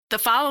The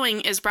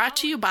following is brought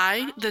to you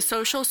by the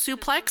Social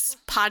Suplex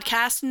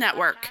Podcast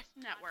Network.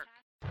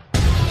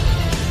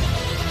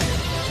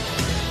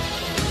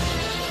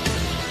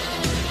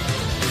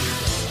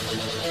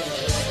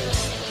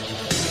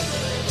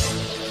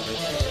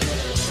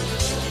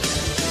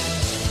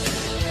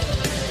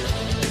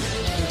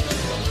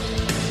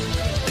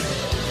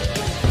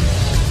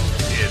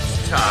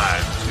 It's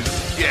time to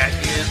get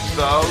in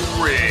the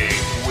ring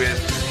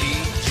with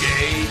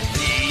DJ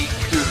D.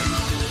 Coos.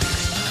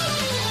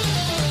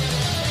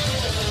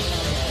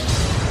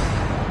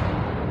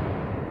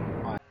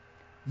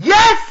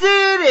 Yes,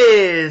 it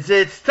is!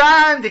 It's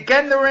time to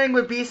get in the ring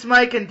with Beast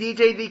Mike and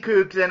DJ D.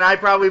 Kooks, and I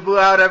probably blew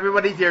out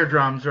everybody's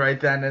eardrums right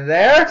then and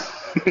there.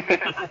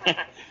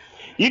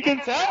 You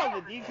can tell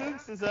that D.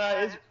 Kooks is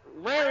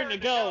raring to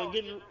go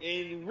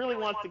and really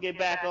wants to get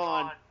back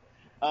on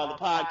the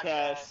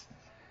podcast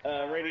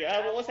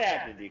radio. What's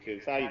happening, D.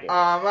 Kooks? How you doing?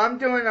 I'm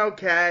doing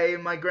okay.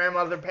 My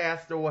grandmother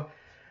passed away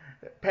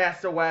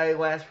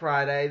last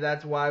Friday.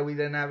 That's why we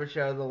didn't have a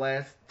show the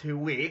last 2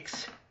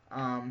 weeks.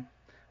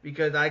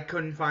 Because I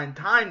couldn't find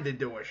time to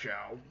do a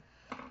show,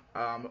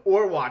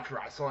 or watch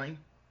wrestling.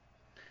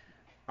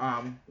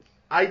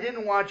 I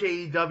didn't watch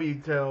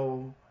AEW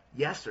till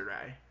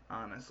yesterday,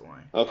 honestly.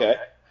 Okay.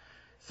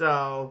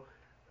 So,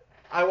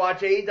 I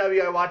watched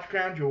AEW, I watched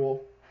Crown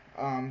Jewel,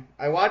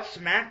 I watched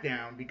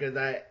SmackDown because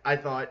I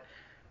thought,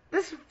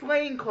 this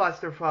flame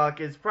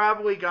clusterfuck is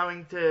probably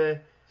going to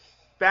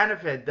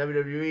benefit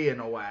WWE in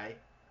a way,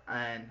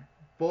 and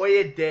boy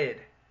it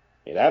did.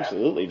 It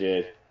absolutely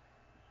did.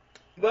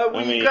 But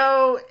we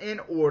go in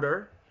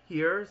order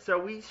here, so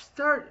we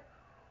start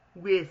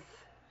with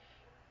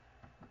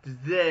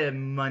the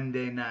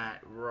Monday Night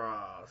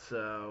Raw.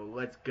 So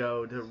let's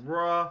go to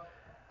Raw.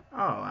 Oh,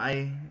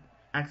 I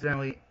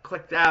accidentally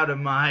clicked out of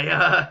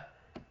my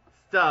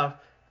stuff.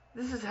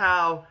 This is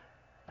how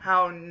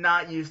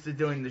not used to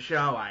doing the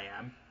show I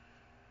am.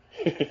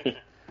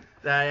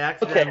 That I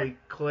accidentally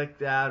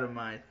clicked out of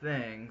my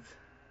things.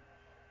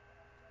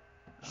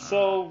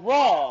 So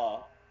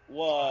Raw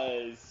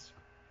was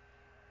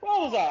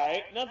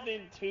alright.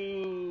 Nothing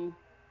too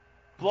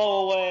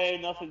blow away,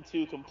 nothing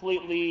too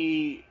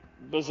completely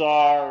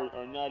bizarre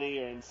or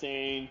nutty or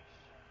insane,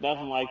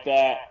 nothing like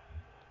that.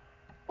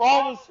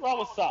 Raw was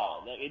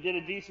solid. Like, it did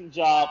a decent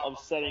job of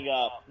setting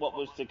up what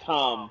was to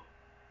come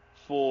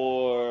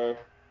for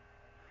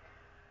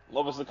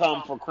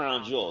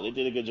Crown Jewel. They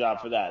did a good job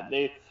for that.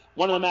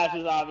 One of the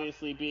matches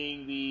obviously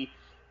being the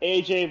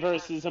AJ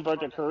versus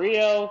Humberto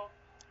Carrillo,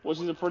 which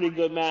is a pretty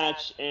good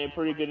match and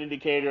pretty good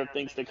indicator of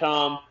things to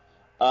come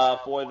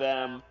for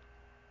them,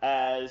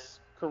 as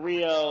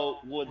Carrillo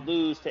would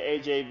lose to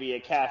AJ via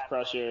calf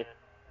crusher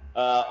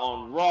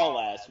on Raw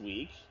last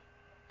week.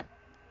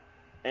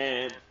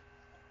 And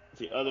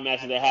the other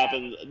matches that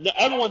happened,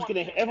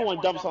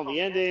 everyone dumps on the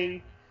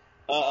ending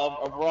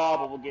of Raw,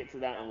 but we'll get to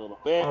that in a little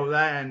bit. Oh,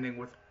 that ending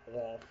was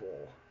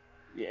awful.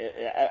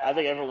 Yeah, I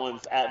think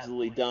everyone's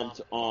absolutely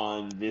dumped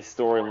on this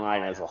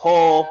storyline as a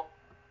whole.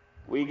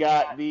 We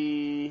got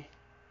the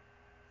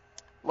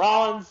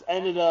Rollins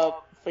ended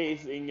up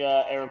facing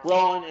Eric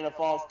Rowan in a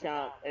false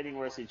count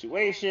anywhere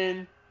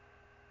situation.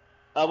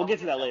 We'll get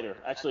to that later.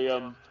 Actually,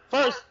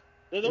 first,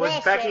 the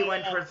was Becky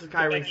Lynch versus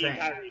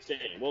Kairi Sane.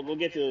 We'll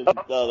get to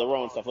the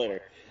Rowan stuff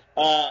later.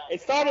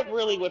 It started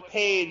really with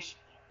Paige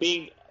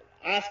being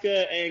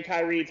Asuka and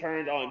Kairi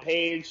turned on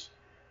Paige,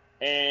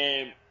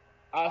 and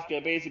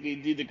Asuka basically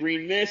did the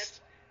green mist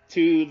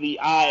to the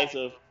eyes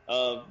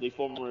of the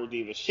former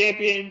Divas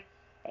champion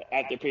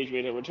after Paige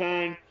made her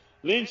return.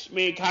 Lynch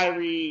made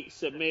Kairi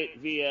submit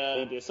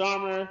via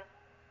disarmor,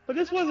 but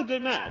this was a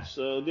good match,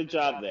 so good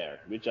job there.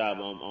 Good job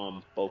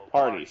on both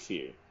parties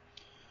here.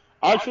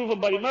 R-Truth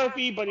and Buddy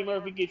Murphy. Buddy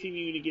Murphy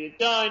continuing to get it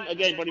done.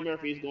 Again, Buddy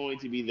Murphy is going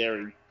to be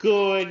very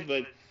good,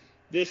 but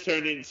this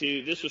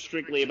was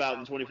strictly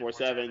about the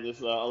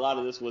 24/7. A lot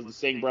of this was the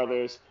Singh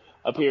brothers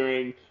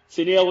appearing.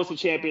 Sunil was the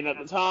champion at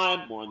the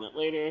time. More on that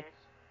later.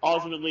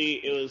 Ultimately,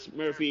 it was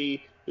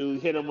Murphy who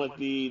hit him with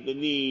the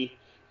knee,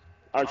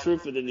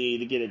 R-Truth with the knee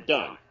to get it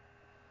done.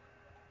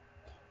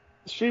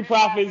 Street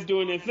Profits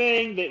doing their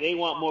thing. They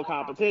want more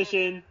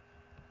competition.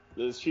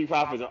 The Street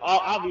Profits are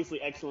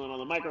obviously excellent on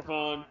the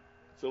microphone,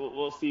 so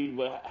we'll see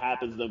what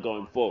happens though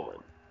going forward.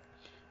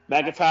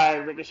 McIntyre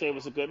and Ricochet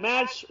was a good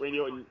match. Randy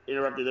Orton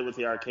interrupted it with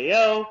the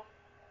RKO,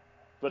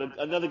 but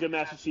another good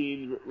match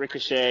between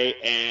Ricochet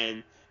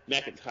and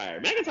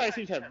McIntyre. McIntyre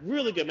seems to have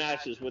really good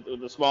matches with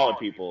the smaller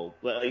people.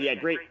 He had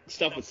great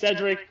stuff with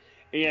Cedric,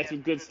 and he had some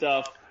good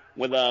stuff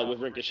with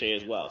Ricochet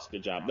as well. So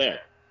good job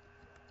there.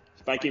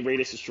 Viking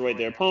Raiders destroyed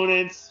their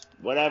opponents,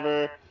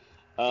 whatever.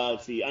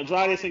 Let's see,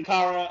 Andrade Sin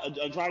Cara.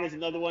 Andrade is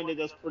another one that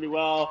does pretty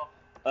well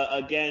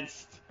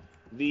against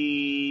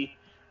luchadors.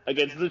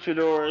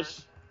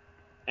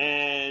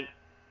 And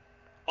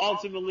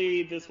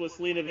ultimately, this was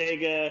Selena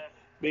Vega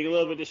being a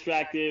little bit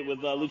distracted with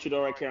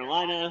Luchadora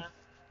Carolina,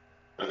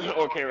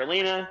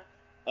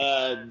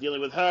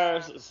 dealing with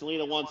her.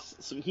 Selena wants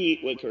some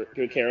heat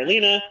with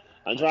Carolina.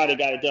 Andrade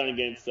got it done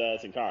against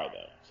Sin Cara,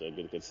 though. So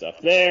good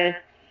stuff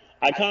there.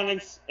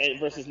 Iconics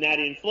versus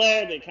Natty and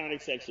Flair. The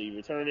Iconics actually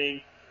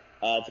returning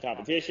to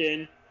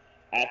competition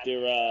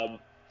after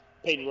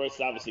Peyton Royce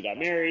obviously got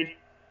married.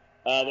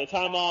 The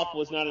time off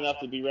was not enough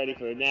to be ready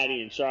for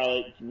Natty and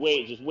Charlotte.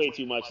 Just way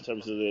too much in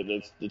terms of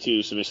the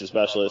two submission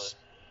specialists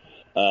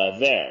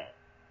there.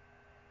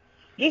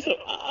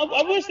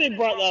 I wish they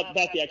brought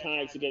back the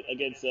Iconics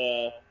against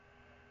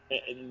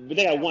but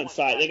they got one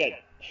side. They got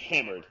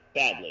hammered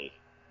badly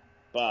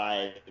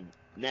by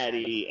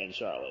Natty and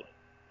Charlotte.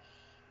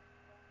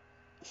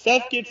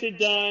 Seth gets it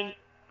done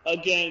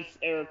against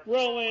Eric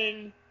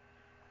Rowan.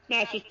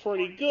 Match was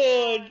pretty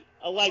good.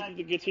 I like them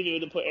to continue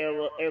to put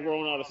Eric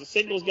Rowan on as a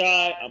singles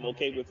guy. I'm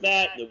okay with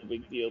that. No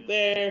big deal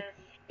there.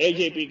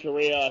 AJ beat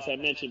Correa, as I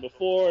mentioned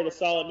before, in a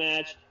solid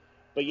match.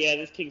 But yeah,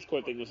 this King's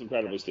Court thing was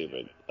incredibly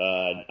stupid.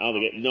 I don't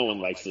think no one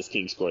likes this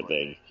King's Court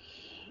thing.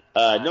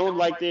 No one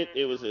liked it.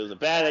 It was a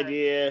bad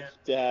idea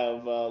to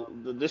have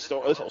this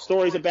whole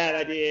story's a bad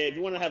idea. If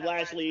you want to have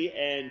Lashley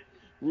and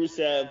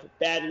Rusev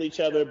battle each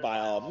other, by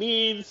all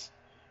means.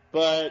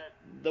 But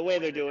the way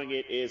they're doing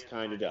it is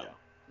kind of dumb.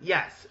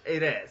 Yes,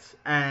 it is.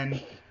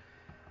 And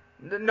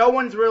no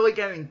one's really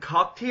getting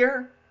cucked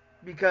here,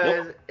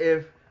 because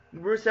if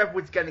Rusev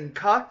was getting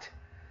cucked,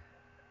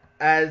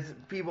 as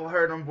people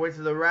heard on Voice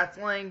of the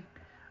Wrestling,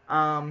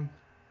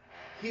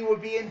 he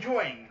would be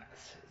enjoying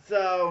this.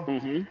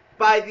 So,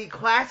 by the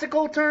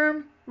classical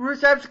term,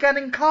 Rusev's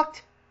getting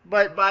cucked,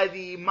 but by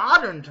the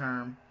modern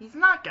term, he's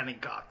not getting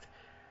cucked.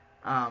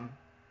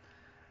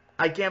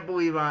 I can't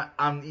believe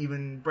I'm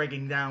even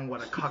breaking down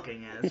what a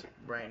cucking is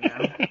right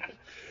now.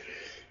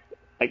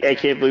 I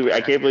can't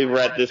believe we're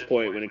at this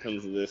point when it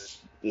comes to this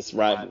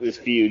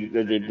feud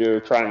that they're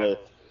trying to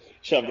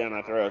shove down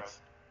our throats.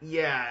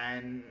 Yeah,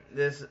 and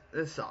this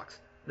sucks.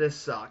 This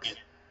sucks.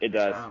 It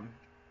does.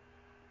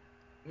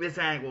 This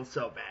angle's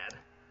so bad.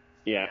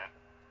 Yeah.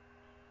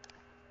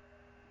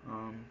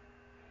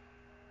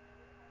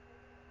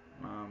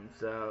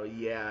 So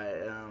yeah,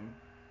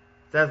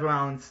 Seth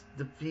Rollins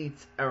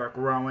defeats Eric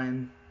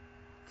Rowan,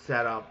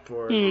 set up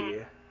for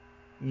the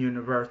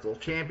Universal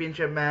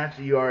Championship match.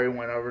 You already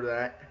went over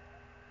that,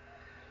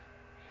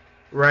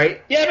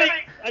 right? Yeah, but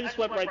I just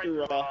went right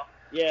through Raw.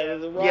 Yeah,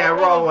 the Raw. Yeah,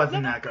 Raw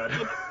wasn't that good.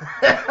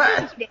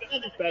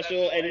 Nothing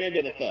special, and it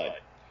ended a thud.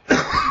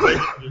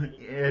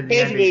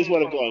 Basically, is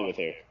what I'm going with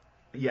here.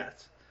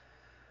 Yes.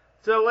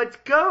 So let's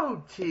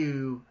go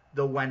to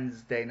the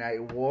Wednesday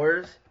Night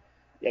Wars.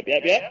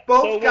 Yep.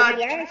 Both got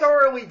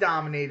thoroughly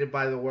dominated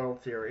by the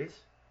World Series.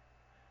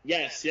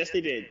 Yes,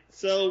 they did.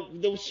 So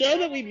the show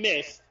that we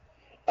missed,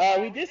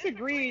 we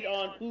disagreed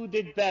on who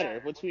did better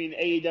between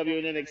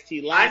AEW and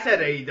NXT last I said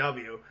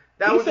AEW.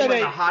 That was one of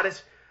the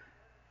hottest.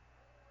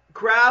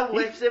 Crowd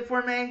lifts it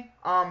for me.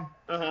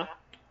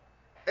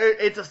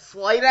 It's a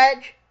slight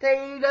edge to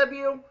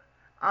AEW.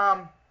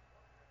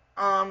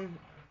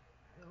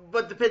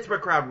 But the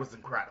Pittsburgh crowd was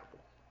incredible.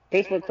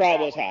 Pittsburgh crowd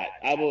was hot.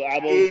 I will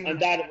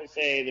undoubtedly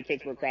say the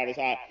Pittsburgh crowd is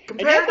hot.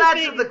 Compare that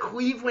to the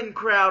Cleveland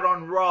crowd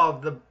on Raw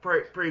of the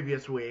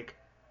previous week.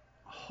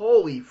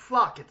 Holy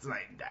fuck, it's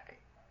night and day.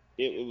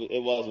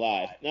 It was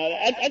live. Now,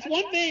 that's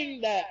one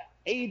thing that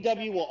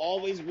AEW will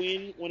always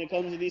win when it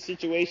comes to these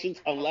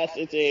situations, unless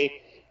it's a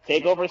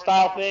takeover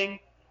style thing.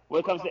 When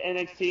it comes to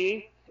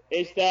NXT,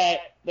 is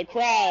that the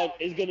crowd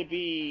is going to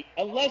be,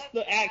 unless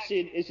the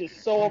action is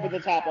just so over the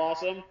top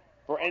awesome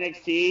for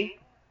NXT,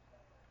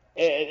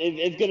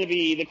 it's going to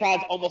be, the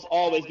crowd's almost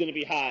always going to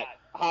be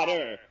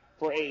hotter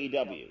for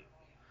AEW.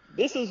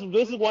 This is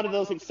one of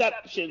those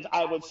exceptions,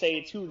 I would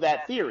say, to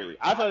that theory.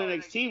 I thought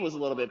NXT was a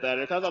little bit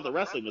better because I thought the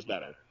wrestling was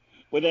better.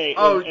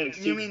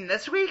 NXT. You mean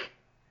this week?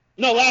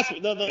 No, last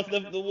week.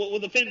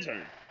 With the Finn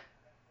turn.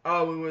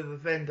 Oh, with the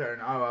Finn turn.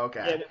 Oh,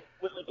 okay.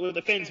 Yeah, with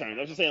the Finn turn.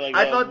 I was just saying,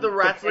 I thought the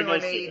wrestling on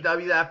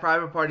AEW, that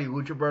Private Party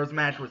Lucha Bros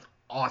match was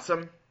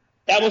awesome.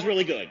 That was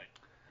really good.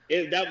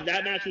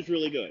 That match was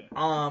really good.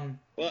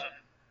 Well,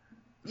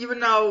 even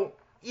though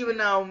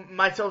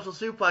my Social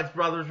Suplex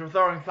brothers were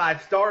throwing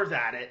 5 stars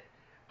at it,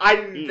 I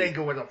didn't think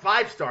it was a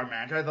 5-star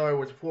match. I thought it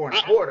was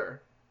 4.25.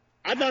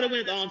 I thought it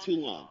went on too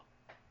long,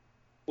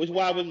 which is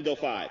why I wouldn't go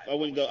 5. I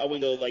wouldn't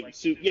go like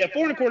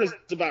 4.25 is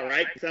about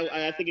right. Because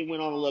I think it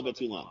went on a little bit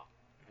too long.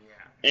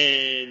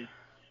 Yeah.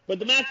 But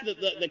the match,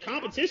 the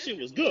competition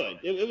was good.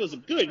 It was a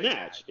good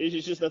match.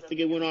 It's just I think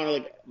it went on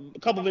like a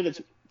couple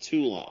minutes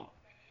too long.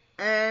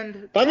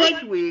 And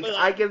this week,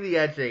 I give the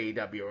edge to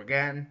AEW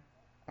again.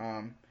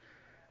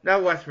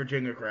 That West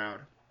Virginia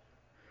crowd.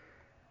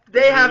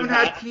 They haven't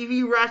had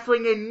TV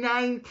wrestling in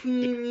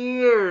 19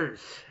 years.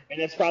 And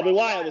that's probably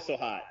why it was so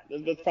hot.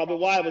 That's probably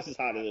why it was as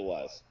hot as it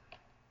was.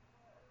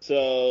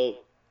 So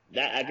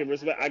that I can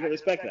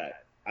respect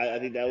that. I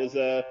think that was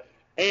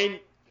and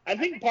I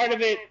think part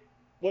of it,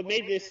 what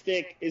made this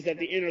stick is that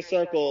the Inner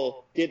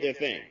Circle did their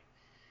thing,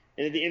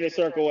 and that the Inner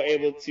Circle were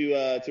able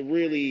to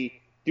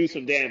really do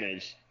some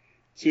damage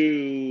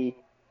to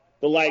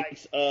the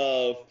likes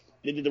of,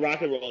 they did the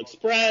Rock and Roll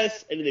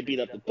Express, and then they beat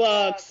up the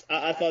Bucks.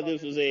 I thought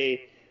this was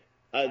they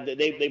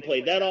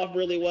played that off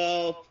really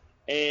well,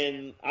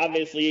 and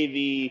obviously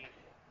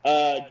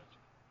the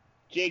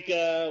Jake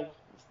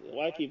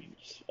why I keep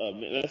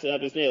messing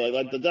up his name?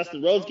 Like the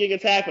Dustin Rhodes gig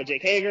attack with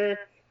Jake Hager.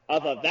 I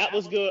thought that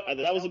was good. I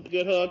thought that was a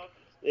good hook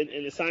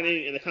in the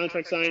signing, in the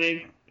contract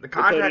signing. The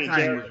contract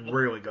signing was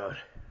really good.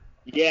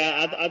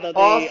 Yeah, I thought.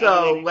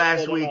 Also,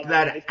 last week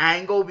that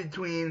angle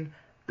between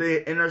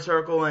the Inner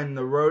Circle and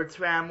the Rhodes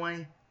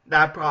family,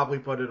 that probably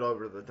put it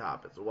over the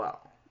top as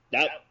well.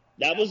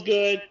 That was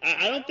good.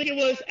 I don't think it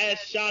was as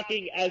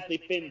shocking as the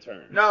Finn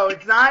turn. No,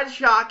 it's not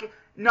shocking.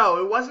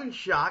 No, it wasn't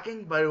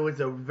shocking, but it was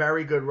a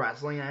very good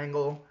wrestling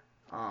angle.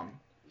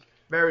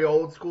 Very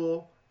old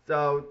school.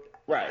 So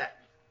right.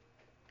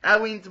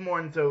 That leans more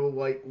into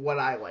like what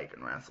I like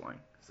in wrestling.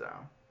 So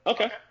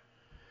okay.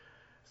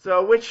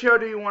 So which show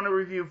do you want to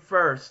review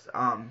first?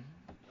 I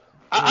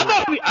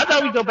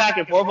thought we'd go back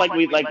and forth like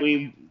we've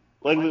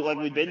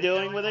been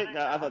doing with it.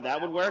 I thought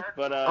that would work,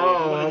 but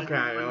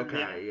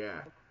okay,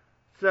 yeah.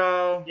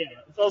 So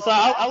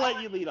I'll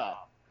let you lead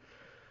off.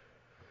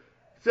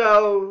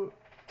 So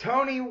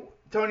Tony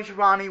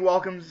Schiavone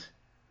welcomes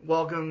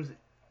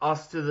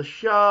us to the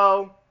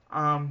show.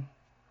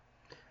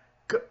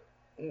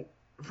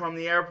 From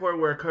the airport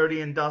where Cody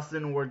and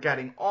Dustin were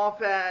getting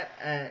off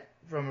at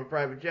from a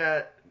private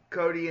jet.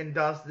 Cody and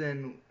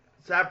Dustin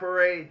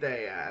separate.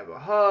 They have a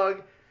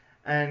hug,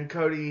 and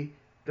Cody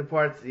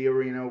departs the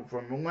arena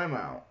from a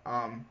limo.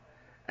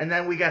 And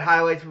then we got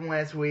highlights from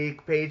last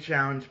week. Paige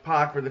challenged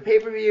Pac for the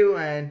pay-per-view,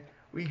 and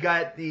we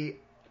got the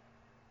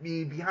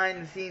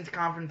behind-the-scenes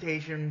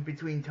confrontation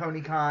between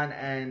Tony Khan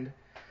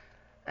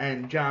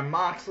and Jon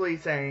Moxley,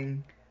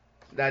 saying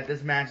that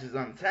this match is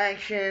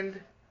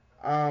unsanctioned.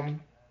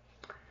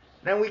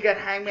 Then we got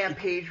Hangman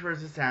Page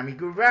versus Sammy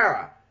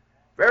Guevara.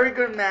 Very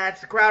good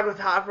match. The crowd was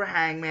hot for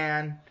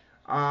Hangman.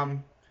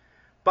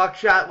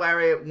 Buckshot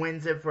Lariat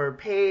wins it for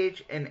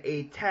Page in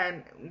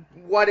 8-10.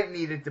 What it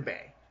needed to be.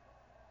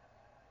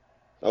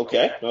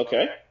 Okay. All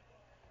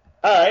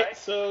right.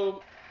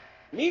 So,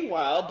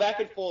 meanwhile, back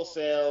at Full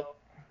Sail,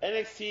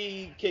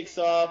 NXT kicks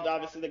off.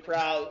 Obviously, the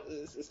crowd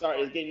is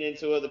getting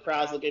into it. The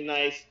crowd's looking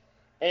nice,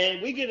 and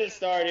we get it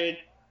started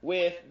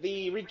with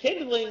the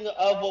rekindling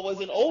of what was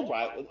an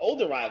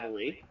older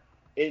rivalry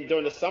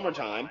during the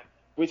summertime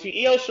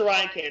between Io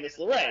Shirai and Candice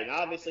LeRae. Now,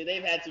 obviously,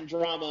 they've had some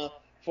drama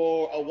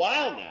for a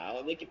while now,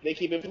 and they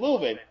keep it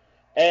moving.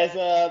 As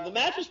the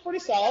match was pretty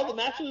solid. The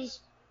match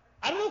was,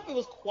 I don't know if it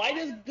was quite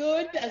as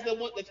good as the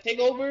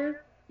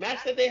TakeOver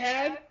match that they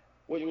had,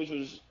 which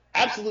was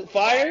absolute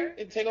fire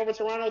in TakeOver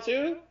Toronto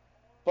too.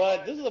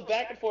 But this was a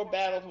back-and-forth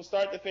battle from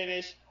start to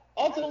finish.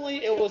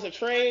 Ultimately, it was a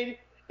trade.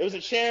 It was a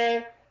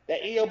chair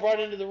that Io brought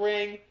into the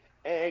ring,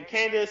 and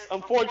Candice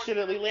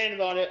unfortunately landed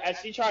on it as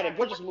she tried a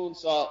gorgeous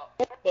moonsault,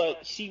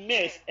 but she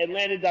missed and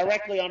landed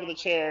directly onto the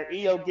chair.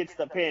 Io gets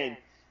the pin,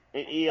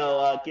 and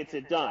Io gets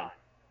it done.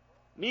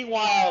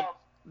 Meanwhile,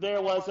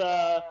 there was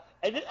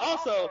and then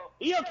also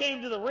Io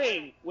came to the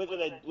ring with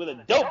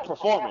a dope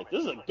performance.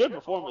 This is a good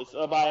performance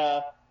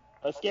by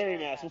a Scary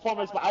Mask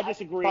performance, but I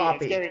disagree.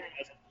 Poppy. Scary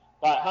Mask,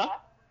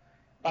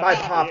 by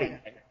Poppy.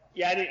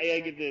 Yeah, I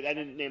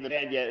didn't name the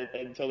band yet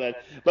until then.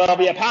 But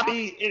yeah,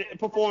 Poppy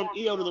performed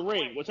Io to the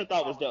ring, which I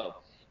thought was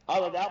dope. I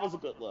thought that was a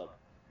good look.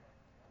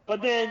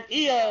 But then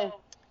Io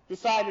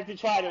decided to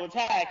try to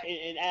attack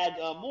and add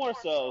more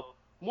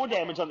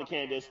damage on the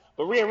Candice.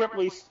 But Rhea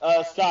Ripley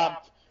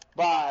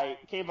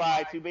came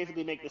by to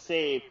basically make the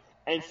save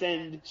and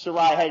send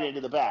Shirai heading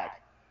into the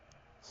back.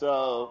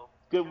 So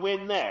good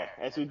win there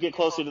as we get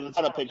closer to the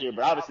title picture.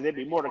 But obviously there'd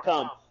be more to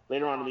come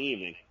later on in the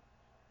evening.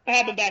 What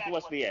happened back in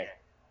West VA?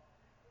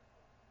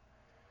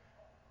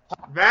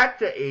 Back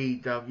to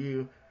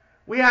AEW,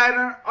 we had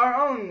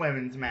our own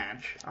women's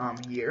match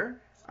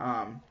here.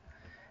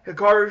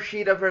 Hikaru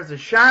Shida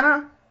versus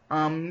Shana.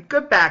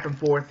 Good back and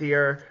forth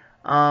here.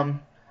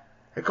 Hikaru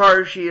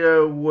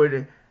Shida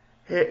would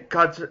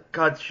cuts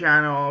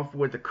Shana off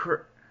with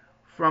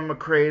from a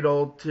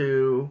cradle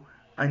to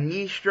a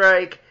knee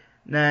strike.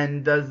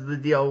 Then does the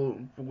deal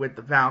with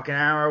the Falcon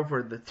Arrow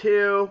for the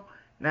 2.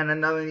 Then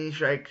another knee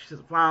strike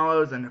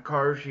follows, and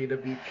Hikaru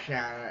Shida beats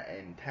Shana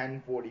in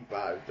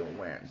 10:45 to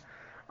win.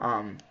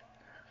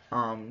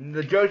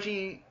 The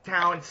Joshi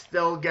talent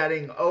still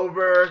getting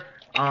over.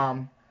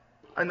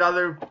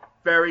 Another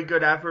very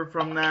good effort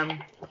from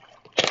them,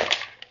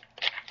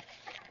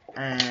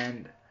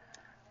 and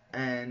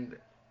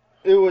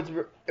it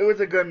was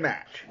a good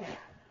match.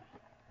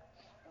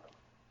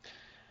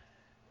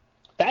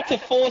 Back to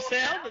Full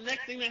Sail. The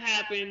next thing that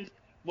happened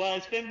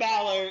was Finn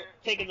Balor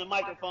taking the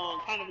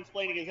microphone, kind of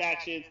explaining his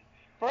actions.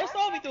 First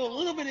off, he threw a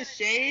little bit of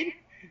shade,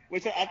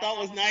 which I thought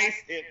was nice.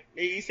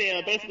 He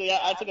said, basically,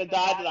 I took a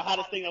dive to the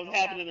hottest thing that was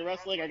happening in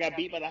wrestling, or got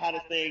beat by the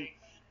hottest thing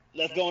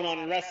that's going on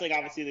in wrestling.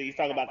 Obviously, he's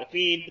talking about the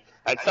Fiend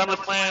at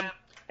SummerSlam.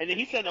 And then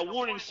he sent a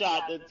warning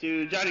shot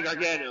to Johnny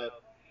Gargano,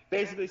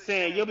 basically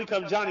saying, you'll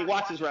become Johnny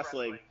Watches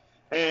Wrestling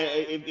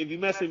if you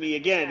mess with me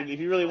again, if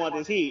you really want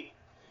this heat.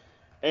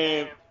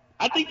 And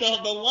I think the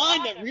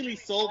line that really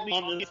sold me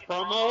on this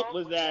promo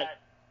was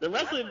that the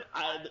wrestling,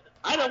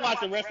 I don't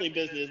watch the wrestling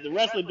business. The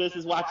wrestling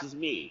business watches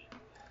me,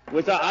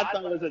 which I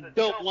thought was a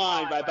dope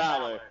line by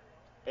Balor,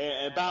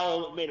 and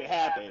Balor made it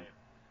happen.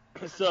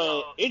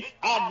 So it's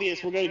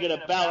obvious we're going to get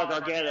a Balor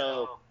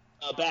Gargano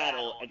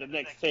battle at the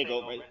next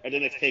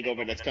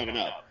takeover that's coming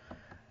up.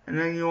 And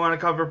then you want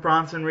to cover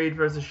Bronson Reed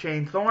versus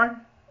Shane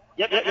Thorne?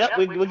 Yep.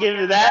 We'll get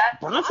into that.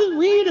 Bronson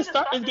Reed is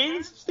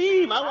gaining some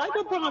steam. I like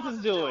what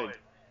Bronson's doing.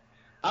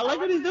 I like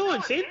what he's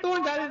doing. Shane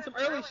Thorne got in some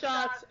early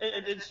shots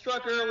and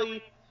struck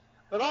early,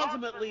 but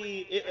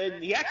ultimately,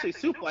 he actually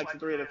suplexed a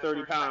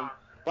 330-pound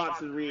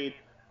Bronson Reed.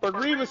 But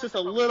Reed was just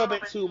a little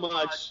bit too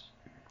much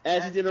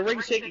as he did a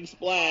ring-shaking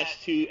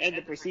splash to end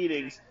the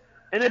proceedings.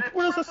 And it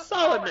was a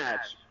solid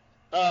match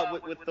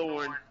with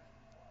Thorne.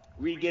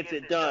 Reed gets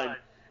it done.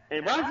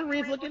 And Bronson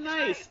Reed's looking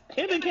nice.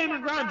 Him and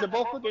Cameron Grimes are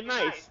both looking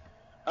nice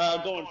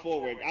going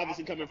forward,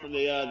 obviously coming from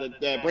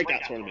the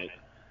breakout tournament.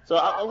 So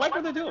I like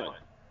what they're doing.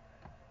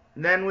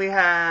 Then we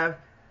have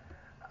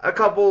a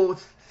couple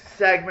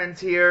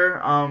segments here.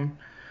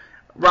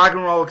 Rock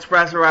and Roll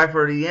Express arrived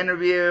for the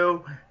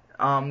interview.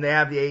 They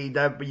have the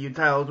AEW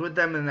titles with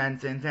them, and then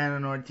Santana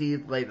and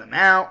Ortiz lay them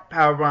out.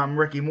 Powerbomb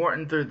Ricky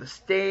Morton through the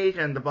stage,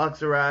 and the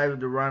Bucks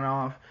arrived to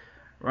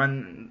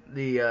run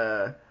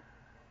the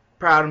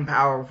Proud and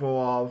Powerful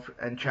off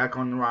and check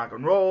on the Rock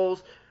and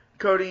Rolls.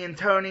 Cody and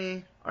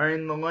Tony are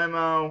in the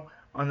limo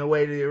on the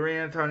way to the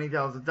arena. Tony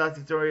tells a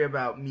dusty story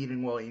about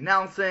meeting Willie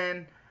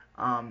Nelson.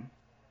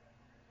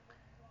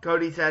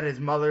 Cody said his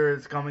mother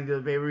is coming to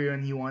the pay-per-view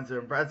and he wants to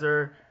impress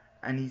her.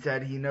 And he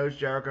said he knows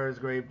Jericho is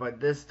great, but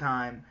this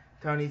time,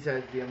 Tony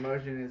says the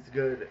emotion is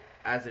good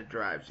as it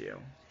drives you.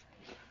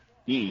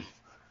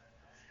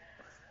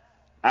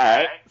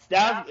 Alright,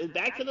 now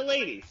back to the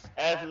ladies.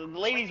 As the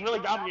ladies really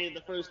dominated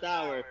the first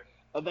hour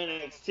of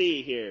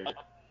NXT here.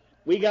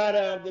 We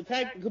got the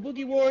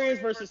Kabuki Warriors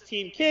versus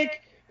Team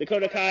Kick,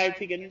 Dakota Kai and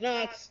Tegan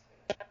Knox,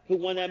 who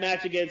won that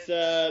match against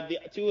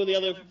two of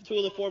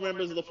the four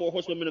members of the Four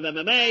Horsewomen of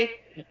MMA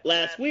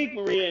last week,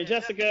 Maria and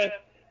Jessica.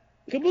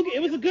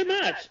 It was a good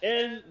match,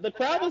 and the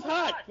crowd was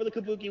hot for the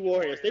Kabuki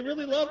Warriors. They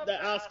really loved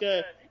that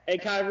Asuka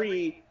and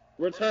Kairi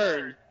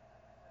returned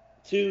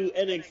to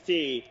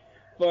NXT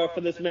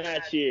for this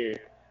match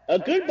here. A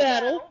good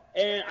battle,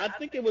 and I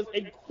think it was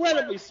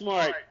incredibly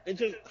smart and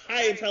just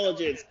high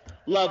intelligence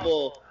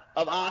level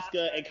of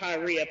Asuka and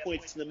Kairi at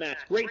points in the match.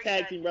 Great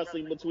tag team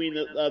wrestling between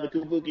the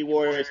Kabuki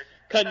Warriors,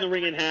 cutting the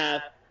ring in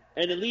half,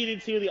 and then leading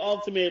to the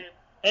ultimate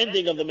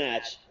ending of the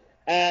match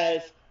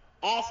as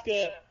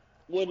Asuka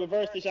would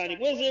reverse the Shining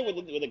Wizard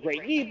with a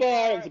great knee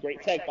bar. It was a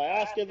great tech by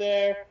Asuka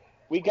there.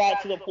 We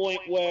got to the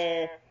point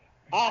where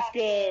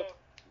Asuka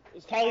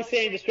was Kylie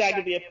Sane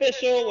distracted the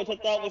official, which I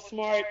thought was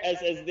smart as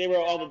they were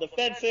on the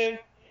defensive,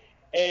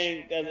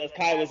 and as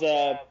Kai was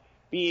Kai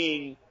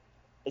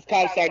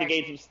started to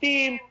gain some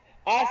steam.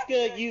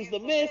 Asuka used the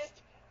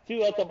mist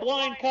to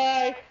blind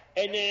Kai,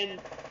 and then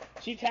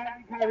she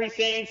tagged Kairi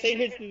Sane. Sane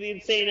hits the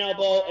insane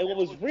elbow, and what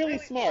was really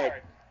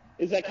smart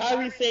is that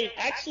Kairi Sane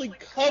actually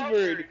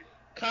covered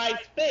Kai's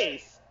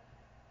face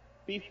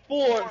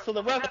before, so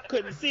the ref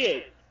couldn't see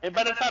it. And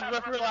by the time the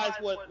ref realized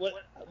what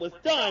was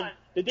done,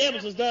 the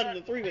damage was done and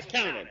the 3 was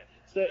counted.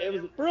 So it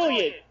was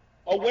brilliant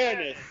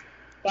awareness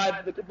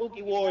by the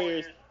Kabuki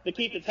Warriors to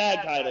keep the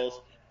tag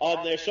titles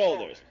on their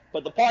shoulders.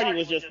 But the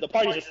party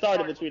just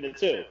started between the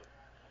two.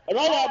 An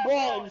all-out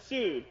brawl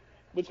ensued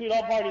between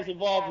all parties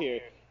involved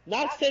here.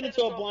 Knox turned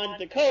into a blind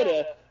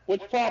Dakota,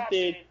 which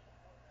prompted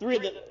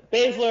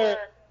Baszler,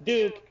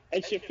 Duke,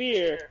 and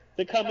Shafir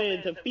to come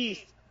in to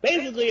feast,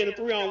 basically in a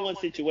 3-on-1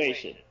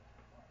 situation.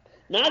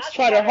 Knox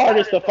tried her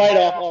hardest to fight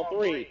off all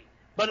 3,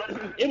 but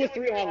it was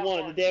 3-on-1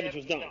 and the damage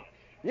was done.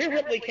 Rhea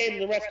Ripley came to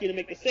the rescue to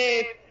make the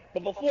save,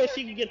 but before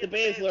she could get to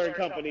Baszler and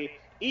company,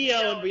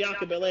 Io and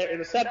Bianca Belair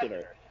intercepted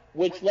her,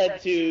 which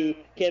led to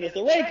Candice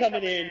LeRae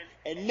coming in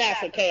and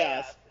massive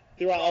chaos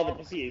throughout all the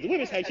proceedings. The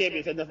Women's Tag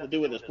Champions had nothing to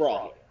do with this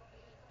brawl.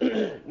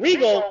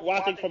 Regal,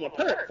 watching from the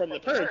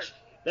perch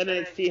that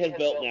NXT has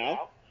built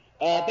now,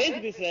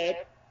 basically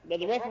said that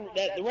the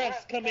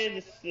refs come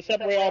in to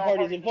separate all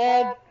parties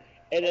involved,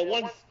 and then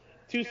once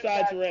 2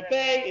 sides were at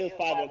bay, it was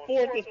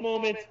 5-on-4 at this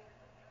moment.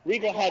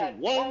 Regal had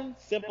one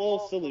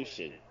simple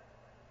solution: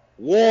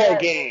 War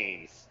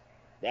Games.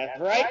 That's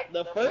right,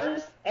 the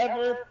first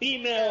ever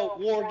female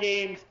War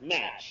Games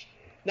match.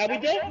 Now, we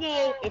don't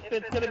know if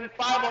it's going to be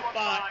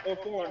 5-on-5 or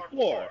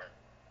 4-on-4,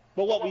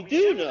 but what we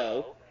do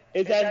know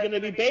is that it's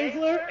going to be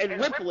Baszler and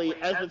Ripley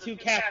as the 2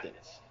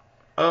 captains.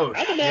 Oh,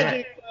 I'm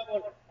imagining,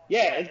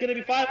 it's going to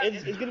be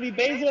It's going to be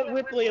Baszler and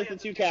Ripley as the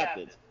 2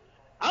 captains.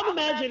 I'm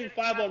imagining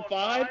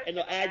 5-on-5, and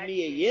they'll add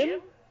Mia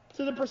Yim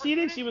to the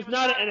proceedings. She was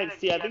not at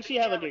NXT. I think she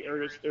had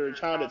her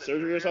child had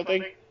surgery or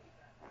something.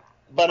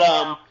 But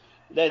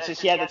that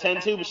she had to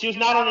tend to. But she was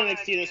not on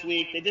NXT this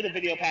week. They did a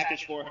video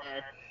package for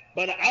her.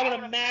 But I would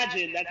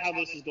imagine that's how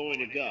this is going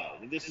to go.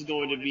 This is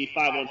going to be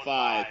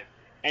 5-on-5,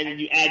 and then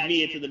you add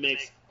Mia to the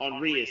mix on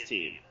Rhea's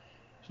team.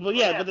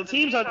 But the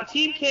teams are the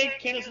Team Kick,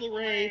 Candice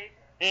LeRae,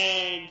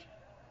 and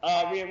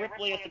Rhea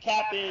Ripley as the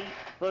captain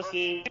versus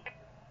 3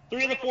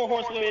 of the 4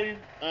 horsewomen.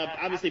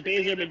 Obviously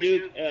Baszler,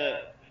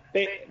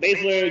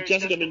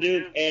 Jessica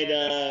Mendouk,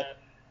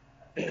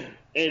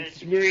 and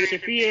Maria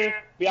Shafir,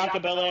 Bianca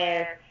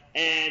Belair,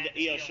 and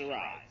Io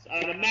Shirai. So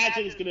I'd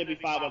imagine it's going to be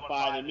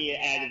 5-on-5, and Mia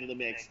added to the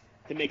mix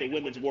to make the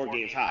women's War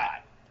Games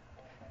hot.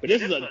 But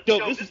this is a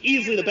dope. This is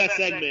easily the best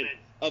segment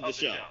of the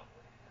show.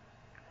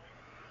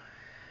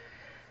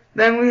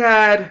 Then we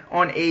had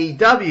on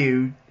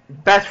AEW,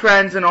 Best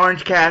Friends and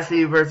Orange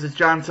Cassidy versus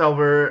John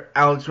Silver,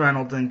 Alex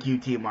Reynolds, and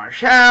QT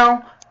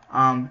Marshall.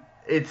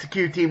 It's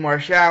QT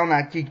Marshall,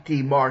 not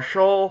QT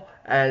Marshall,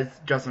 as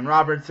Justin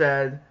Roberts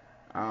said.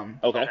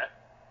 Okay.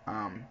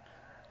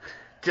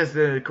 Just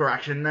a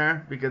correction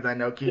there, because I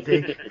know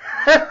QT.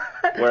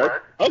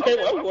 Word. Okay,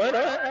 well, word.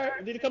 All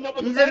right. Did he come up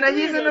with He's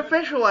an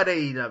official at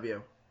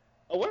AEW.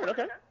 Oh, word,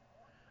 okay.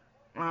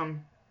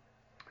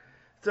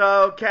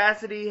 So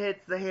Cassidy hits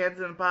the hands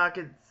in the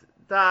pockets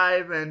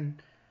dive,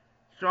 and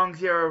Strong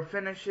Zero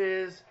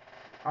finishes.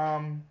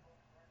 The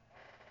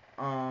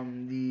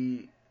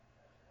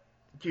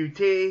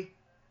QT,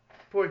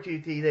 poor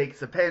QT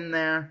takes a pin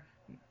there.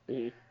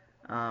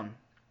 Mm-hmm.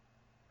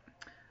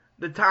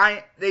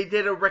 They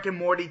did a Rick and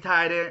Morty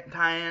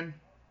tie-in.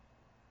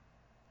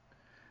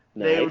 Nice.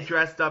 They were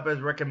dressed up as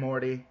Rick and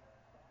Morty.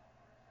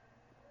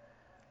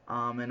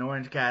 And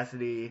Orange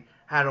Cassidy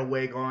had a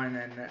wig on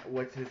and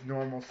was his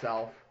normal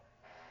self.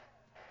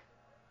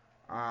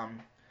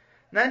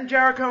 Then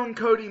Jericho and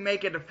Cody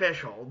make it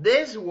official.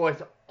 This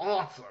was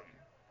awesome.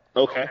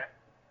 Okay.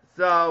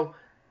 So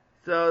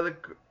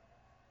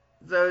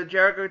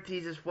Jericho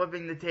teases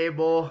flipping the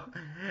table,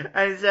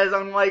 and he says,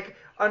 unlike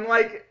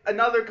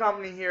another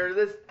company here,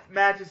 this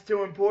match is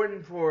too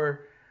important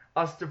for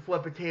us to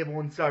flip a table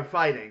and start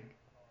fighting.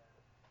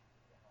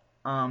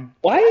 Why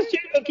does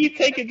Jericho keep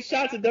taking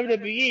shots at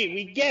WWE?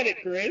 We get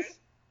it, Chris.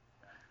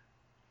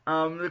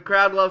 The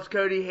crowd loves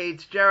Cody,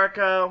 hates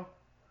Jericho.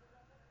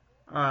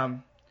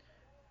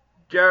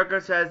 Jericho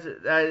says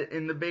that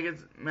in the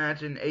biggest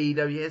match in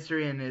AEW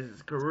history in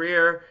his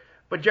career,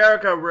 but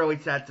Jericho really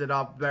sets it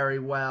up very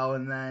well.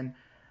 And then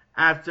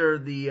after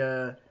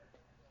they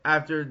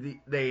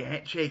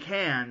shake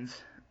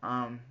hands,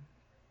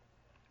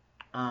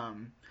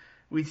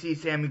 we see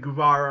Sammy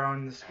Guevara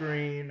on the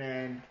screen,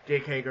 and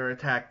Jake Hager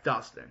attack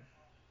Dustin.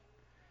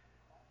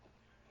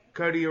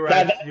 Cody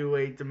arrives too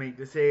late to make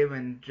the save,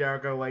 and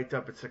Jericho lights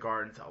up a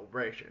cigar in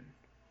celebration.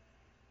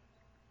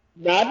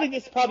 No, I think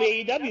this is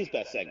probably AEW's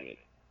best segment.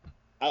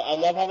 I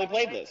love how they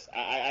played this.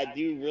 I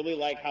do really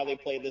like how they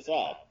played this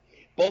off.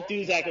 Both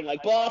dudes acting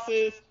like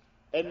bosses,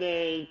 and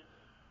then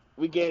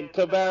we get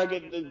Guevara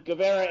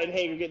and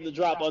Hager getting the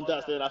drop on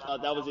Dustin, and I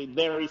thought that was a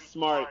very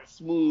smart,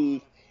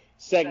 smooth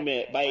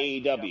segment by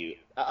AEW.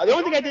 The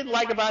only thing I didn't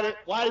like about it,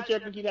 why does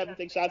Jericho keep having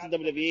to take shots at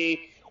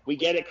WWE? We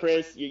get it,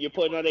 Chris. You're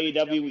putting on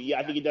AEW.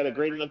 I think you've done a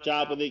great enough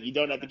job with it. You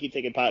don't have to keep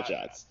taking pot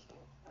shots.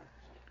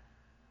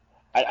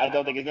 I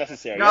don't think it's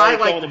necessary. No, I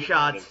like the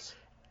shots.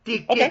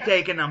 Keep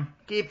taking them.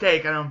 Keep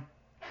taking them.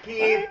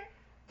 Keep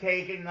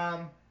taking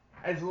them.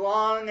 As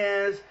long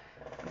as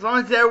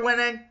they're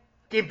winning,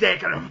 keep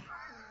taking them.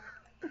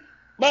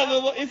 But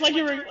it's like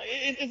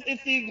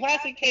it's the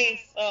classic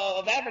case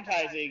of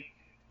advertising.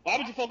 Why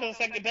would you focus on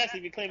second best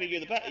if you're claiming you're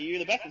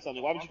the best at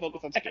something? Why would you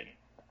focus on second?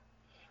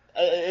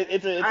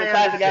 It's a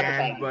classic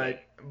advertising.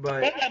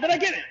 But I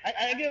get it.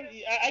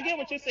 I get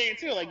what you're saying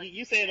too. Like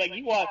you say, like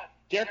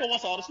Jericho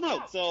wants all the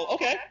smoke. So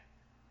okay,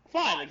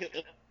 fine. Like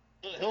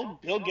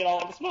he'll get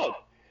all the smoke.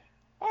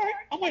 All right,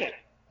 I'm with it.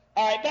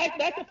 All right,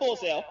 back to Full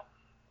Sail.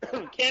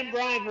 Cam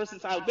Grimes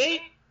versus Tyler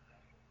Bate.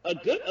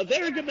 A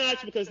very good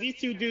match because these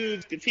two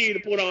dudes continue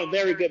to put on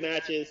very good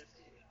matches.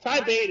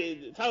 Tyler Bate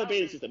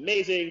is just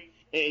amazing,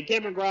 and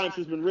Cameron Grimes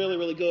has been really,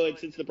 really good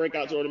since the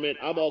breakout tournament.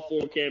 I'm all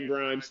for Cam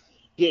Grimes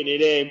getting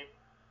it in.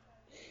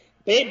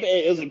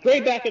 It was a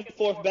great back and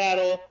forth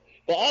battle,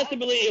 but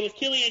ultimately it was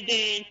Killian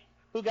Dane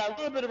who got a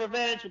little bit of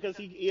revenge because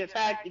he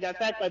got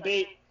attacked by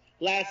Bate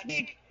last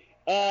week.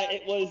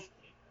 It was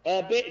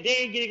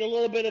Dane getting a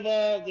little bit of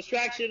a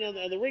distraction on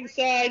the ring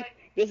side.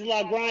 This is a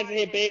lot of Grimes to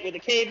hit Bate with a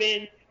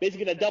cave-in,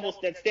 basically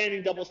that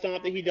standing double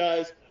stomp that he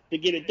does to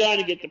get it done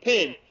and get the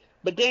pin.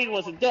 But Dane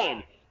wasn't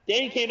done.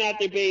 Dane came out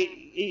there, Bate.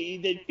 He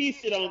then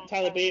feasted on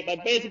Tyler Bate by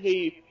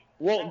basically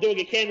doing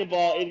a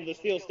cannonball into the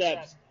steel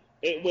steps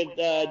with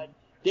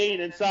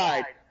Dane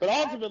inside. But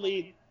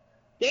ultimately,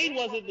 Bate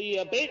wasn't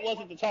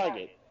the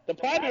target. The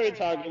primary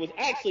target was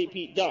actually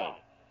Pete Dunne.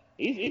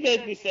 He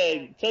basically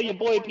said, "Tell your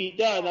boy Pete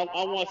Dunne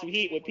I want some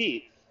heat with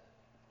Pete."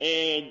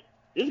 And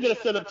this is going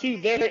to set up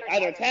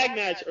either a tag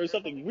match or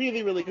something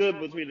really, really good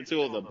between the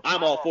two of them.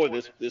 I'm all for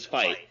this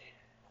fight.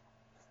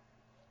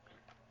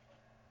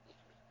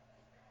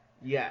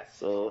 Yes.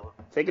 So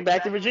take it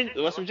back to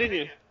West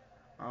Virginia.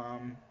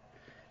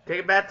 Take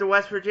it back to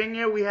West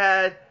Virginia. We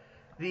had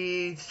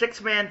the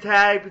 6-man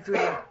tag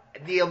between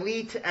the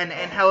Elite and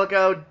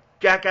Angelico,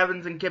 Jack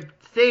Evans and Kip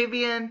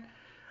Sabian.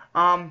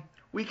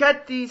 We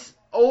got these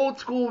old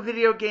school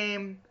video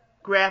game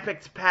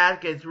graphics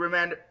package.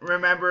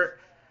 Remember,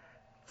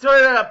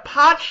 sort of a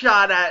pot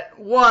shot at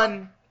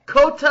one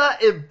Kota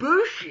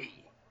Ibushi.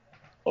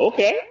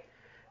 Okay.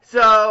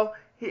 So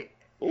he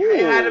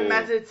had a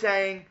message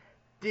saying,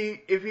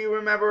 if you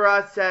remember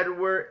us, said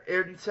we're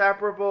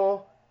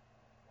inseparable.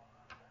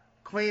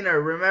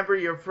 Cleaner, remember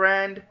your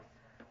friend.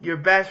 your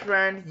best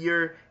friend.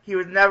 He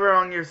was never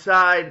on your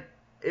side.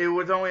 It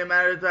was only a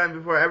matter of time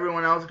before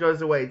everyone else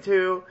goes away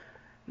too.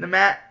 The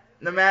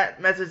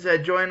message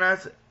said, "Join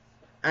us,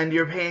 and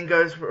your pain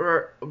goes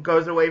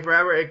away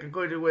forever." It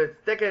concluded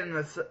with stick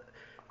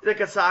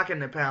a sock in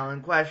the pal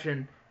and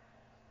question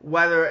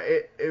whether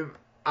if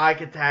I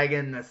could tag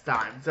in this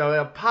time. So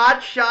a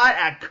pot shot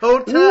at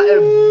Kota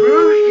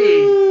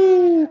Ibushi.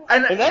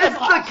 And that's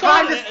the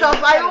kind of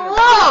stuff I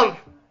love!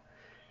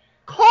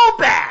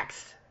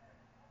 Callbacks!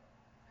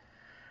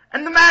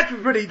 And the match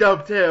was pretty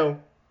dope too.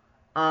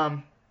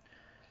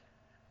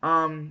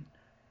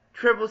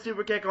 Triple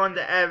super kick onto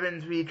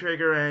Evans,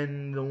 V-trigger,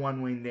 and the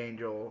one-winged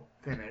angel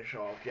finish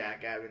off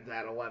Jack Evans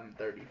at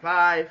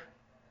 11:35.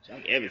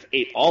 Jack Evans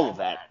ate all of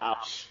that.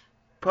 Ouch.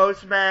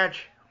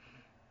 Post-match,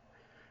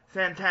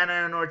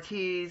 Santana and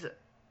Ortiz,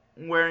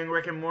 wearing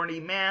Rick and Morty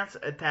masks,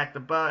 attack the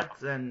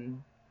Bucks,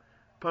 and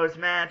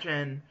post-match,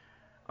 and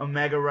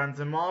Omega runs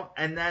them off,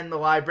 and then the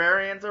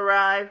Librarians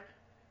arrive,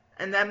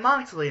 and then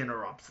Moxley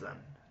interrupts them.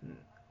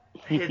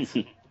 Hits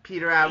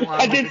Peter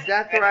Avalon with the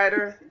Death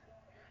Rider,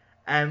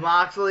 and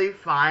Moxley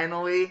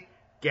finally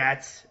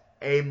gets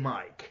a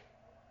mic.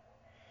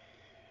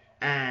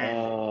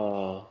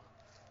 And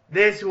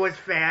this was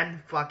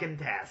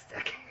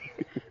fan-fucking-tastic.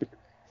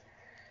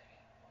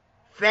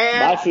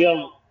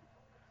 Fantastic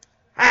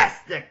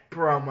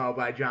promo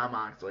by Jon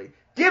Moxley.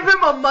 Give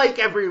him a mic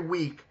every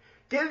week.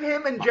 Give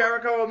him and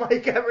Jericho a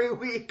mic every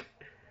week.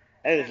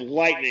 That is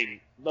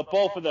lightning. The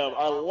both of them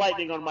are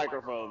lightning on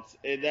microphones.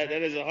 And that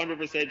is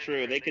 100%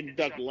 true. They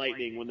conduct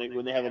lightning when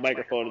they have a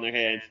microphone in their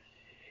hands.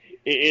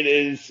 It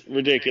is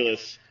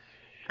ridiculous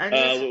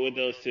with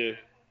those two.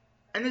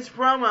 And this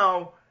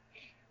promo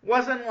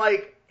wasn't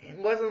like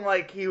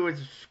he was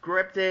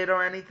scripted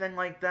or anything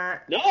like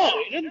that. No,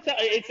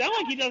 it sounded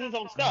like he does his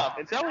own stuff.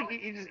 It sounded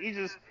like he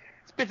just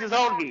spits his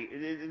own heat.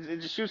 It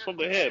just shoots from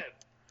the hip.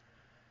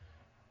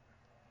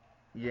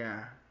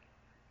 Yeah.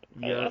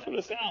 That's what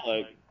it sounded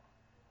like.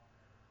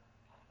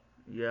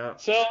 Yeah.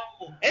 So,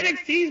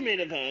 NXT's main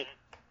event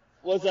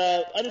was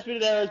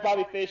Undisputed Era's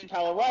Bobby Fish and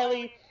Kyle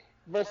O'Reilly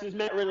versus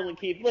Matt Riddle and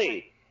Keith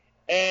Lee.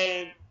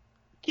 And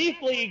Keith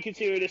Lee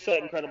continued to show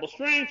incredible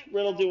strength,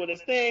 Riddle doing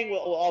his thing with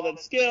all that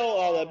skill,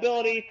 all that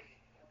ability.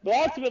 But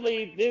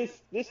ultimately,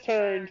 this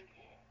turned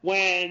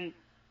when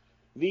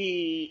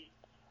the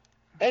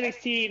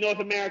NXT North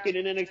American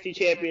and NXT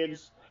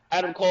champions,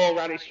 Adam Cole,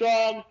 Roddy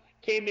Strong,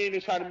 came in to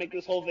try to make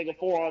this whole thing a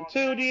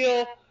 4-on-2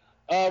 deal.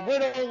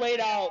 Riddle laid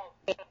out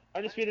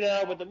Undisputed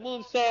Era with the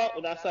moonsault,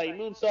 with Asai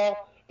moonsault,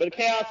 but the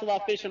Chaos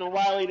allowed Fish and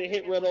O'Reilly to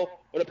hit Riddle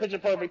with a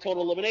picture-perfect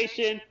total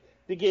elimination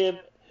to give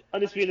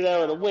Undisputed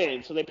Era the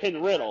win, so they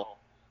pinned Riddle.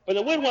 But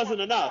the win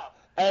wasn't enough,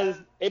 as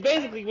it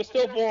basically was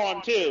still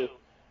 4-on-2,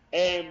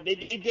 and they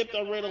dipped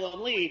on Riddle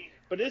and Lee,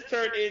 but this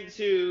turned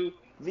into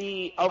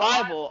the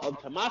arrival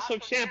of Tommaso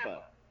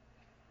Ciampa.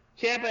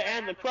 Ciampa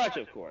and the Crutch,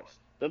 of course.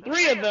 The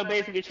three of them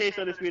basically chased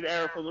Undisputed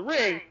Era from the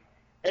ring,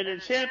 and then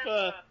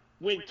Ciampa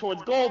went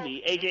towards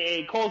Goldie,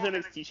 a.k.a. Cole's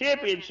NXT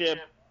Championship,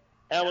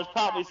 and was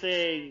probably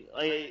saying,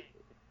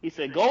 he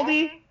said,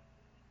 "Goldie,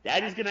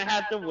 Daddy's going to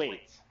have to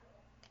wait.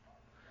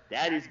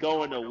 Daddy's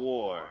going to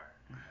war."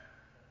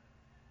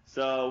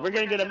 So we're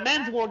going to get a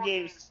men's War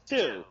Games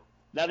too.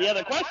 Now the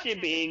other question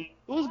being,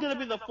 who's going to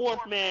be the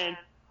fourth man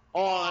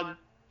on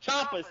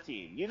Ciampa's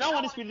team? You know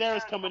Undisputed Era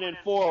is coming in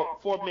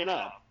fourth man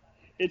up.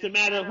 It's a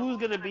matter of who's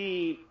going to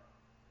be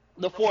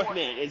the fourth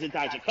man. Is it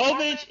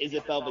Dijakovic? Is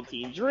it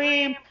Velveteen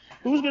Dream?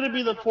 Who's going to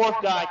be the fourth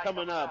guy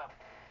coming up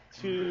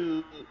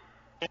to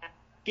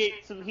get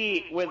some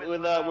heat with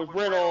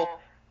Riddle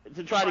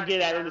to try to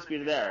get at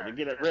Undisputed Era, to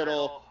get at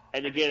Riddle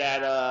and to get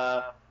at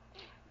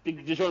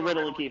to join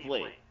Riddle and Keith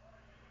Lee?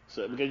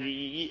 So because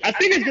I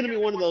think it's going to be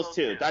one of those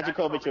two,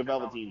 Dijakovic or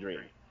Velveteen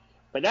Dream.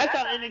 But that's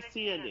how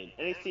NXT ended.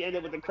 NXT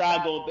ended with the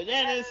crowd going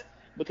bananas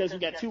because we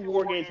got two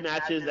War Games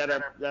matches that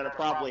are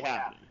probably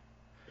happening.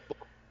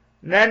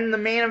 Then the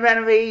main event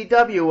of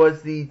AEW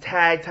was the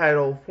tag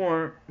title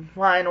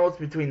finals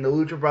between the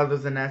Lucha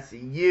Brothers and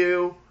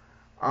SCU.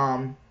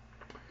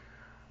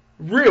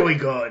 Really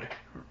good.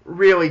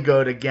 Really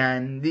good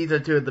again. These are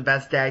two of the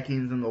best tag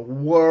teams in the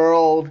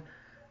world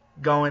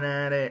going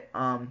at it.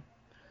 I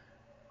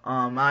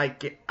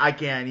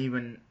can't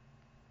even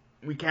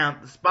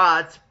recount the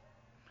spots.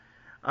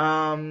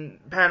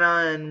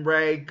 Penta and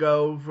Ray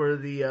go for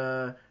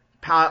the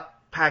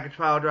package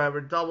pile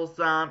driver double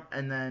stomp,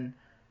 and then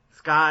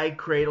Sky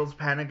cradles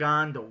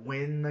Pentagon to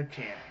win the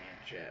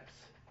championships.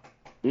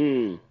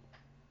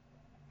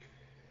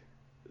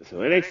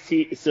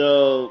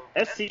 So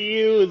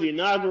SCU is the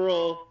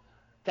inaugural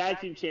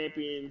tag team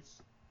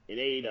champions in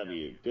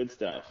AEW. Good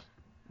stuff.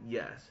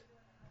 Yes.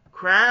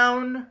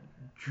 Crown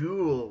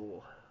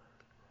Jewel.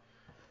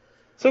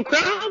 So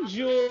Crown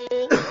Jewel,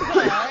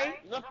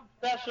 alright, nothing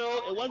special.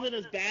 It wasn't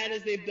as bad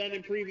as they've done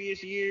in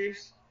previous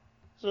years,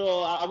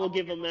 so I will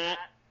give them that.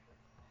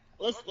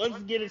 Let's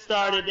get it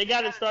started. They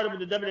got it started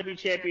with the WWE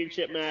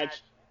Championship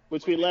match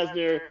between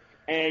Lesnar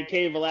and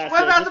Cain Velasquez.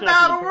 What about the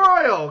Battle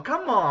Royal?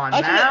 Come on,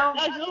 now.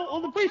 Actually,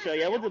 on the pre-show.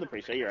 Yeah, we'll do the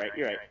pre-show. You're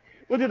right.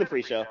 We'll do the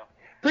pre-show.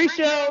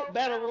 Pre-show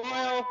Battle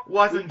Royal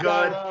Wasn't we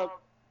got, good.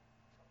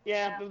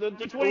 Yeah, the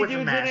 20 It was a dudes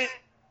in mess.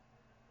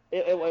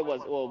 it. It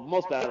was, well,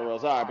 most Battle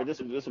Royals are, but this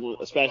one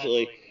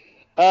especially.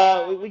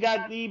 We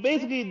got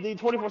basically the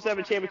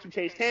 24/7 championship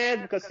changed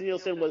hands because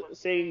Sunil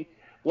Singh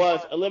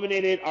was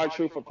eliminated.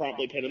 R-Truth will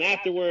promptly pin him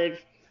afterwards,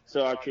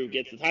 so R-Truth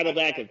gets the title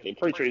back. I'm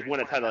pretty sure he's won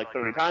a title like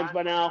 30 times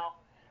by now.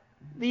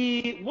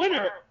 The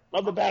winner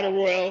of the Battle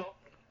Royal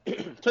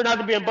turned out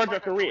to be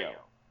Humberto Carrillo.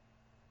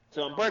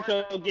 So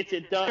Humberto gets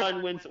it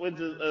done, wins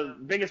the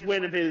biggest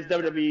win of his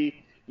WWE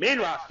main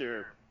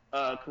roster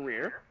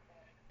career.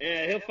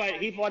 And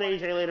he fought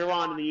AJ later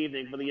on in the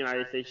evening for the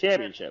United States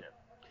Championship.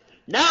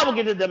 Now we'll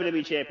get to the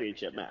WWE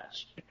Championship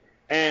match.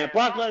 And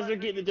Brock Lesnar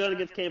getting it done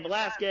against Cain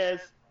Velasquez.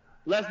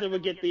 Lesnar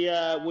would get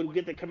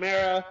the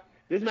Chimera.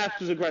 This match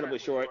was incredibly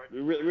short.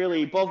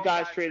 Really, both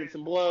guys traded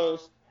some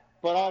blows.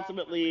 But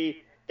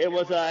ultimately, it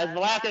was as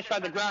Velasquez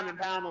tried to ground and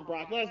pound on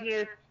Brock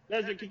Lesnar.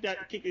 Lesnar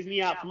kicked his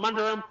knee out from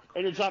under him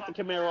and then dropped the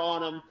Chimera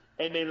on him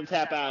and made him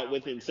tap out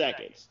within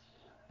seconds.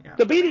 Yeah.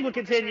 The beating would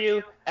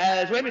continue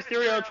as Rey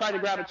Mysterio tried to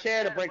grab a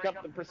chair to break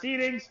up the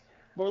proceedings,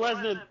 but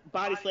Lesnar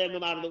body slammed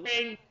him out of the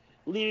ring,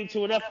 leading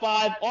to an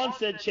F5 on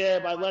said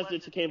chair by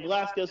Lesnar to Cain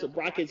Velasquez, so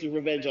Brock gets his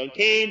revenge on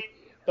Kane,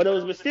 but it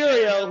was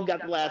Mysterio who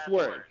got the last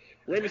word.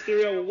 Rey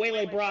Mysterio would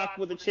waylay Brock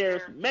with the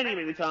chairs many,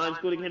 many times,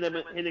 including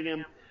hitting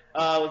him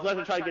with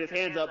Lesnar trying to get his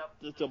hands up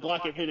to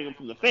block him, hitting him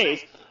from the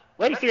face.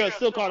 Rey Mysterio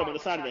still caught him on the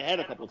side of the head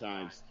a couple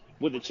times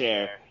with the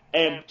chair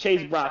and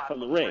chased Brock from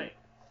the ring.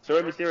 So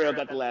Rey Mysterio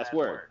got the last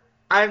word.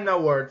 I have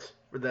no words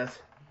for this,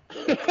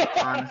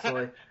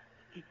 honestly.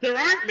 There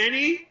aren't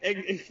many.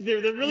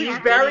 There really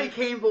aren't bury many.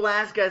 Cain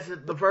Velasquez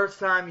the first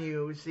time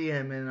you see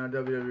him in a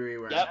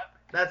WWE ring. Yep.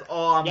 That's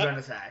all I'm going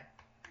to say.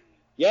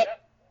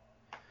 Yep.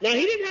 Now,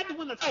 he didn't have to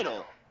win the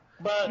title.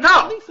 But no,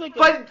 at least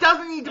but it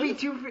doesn't need to be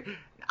too...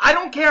 I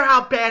don't care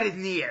how bad his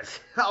knee is,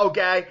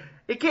 okay?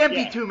 It can't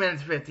be 2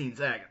 minutes, 15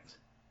 seconds.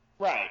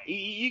 Right.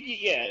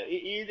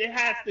 It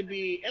has to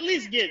be... At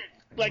least get,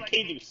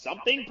 Cain do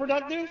something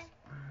productive.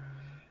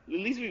 At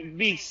least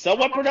be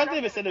somewhat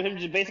productive instead of him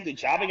just basically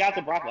jobbing out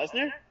to Brock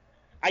Lesnar.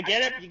 I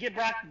get it. You get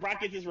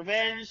Brock gets his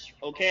revenge.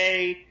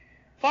 Okay.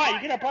 Fine.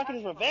 You get Brock get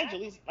his revenge.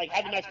 At least,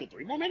 have the match go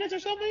 3 more minutes or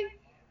something.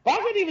 Brock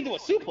didn't even do a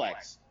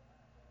suplex.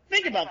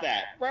 Think about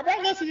that. Brock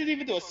Lesnar didn't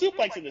even do a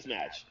suplex in this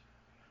match.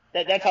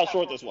 That's how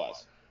short this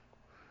was.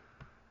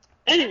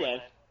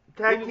 Anyway.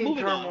 Tag team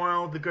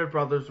turmoil. The Good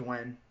Brothers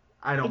win.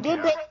 I don't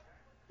care.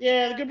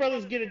 The Good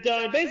Brothers get it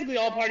done. Basically,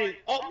 all parties.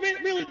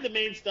 Really, the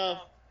main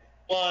stuff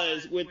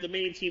was with the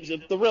main teams,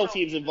 the real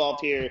teams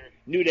involved here: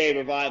 New Day,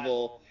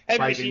 Revival,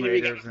 Viking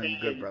Raiders, and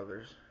Good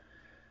Brothers.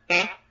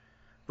 Huh?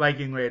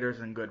 Viking Raiders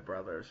and Good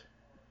Brothers.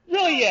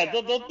 Really, yeah.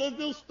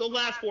 The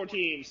last 4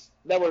 teams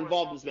that were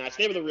involved in this match,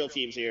 they were the real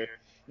teams here.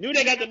 New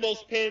Day got the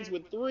most pins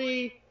with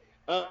 3.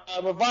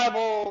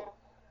 Revival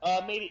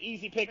made it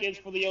easy pickings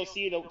for the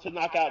OC to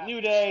knock out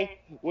New Day,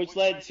 which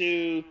led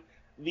to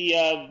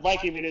the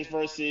Viking Raiders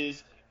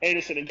versus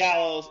Anderson and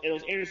Gallows. And it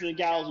was Anderson and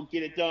Gallows who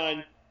get it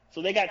done.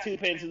 So they got 2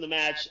 pins in the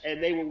match,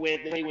 and they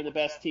were the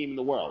best team in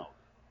the world.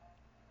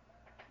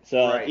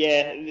 So, right.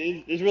 Yeah,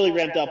 it's really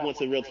ramped up once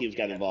the real teams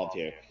got involved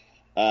here.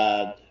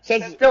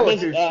 Still a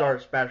 2-star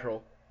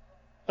special.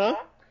 Huh?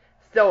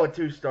 Still a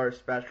 2-star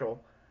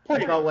special.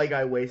 Pretty I felt much. like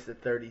I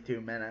wasted 32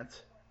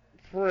 minutes.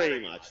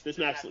 Pretty much. This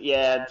match,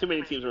 too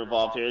many teams were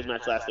involved here. This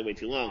match lasted way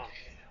too long.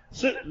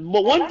 So,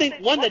 but one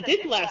that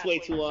didn't last way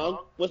too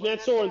long was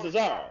Mansoor and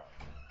Cesaro.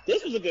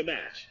 This was a good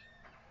match.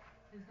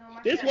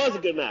 This was a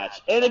good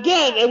match. And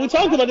again, and we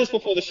talked about this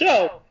before the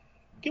show,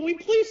 can we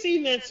please see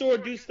Mansoor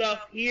do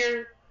stuff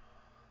here?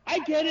 I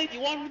get it.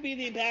 You want him to be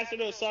the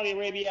ambassador of Saudi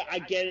Arabia. I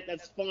get it.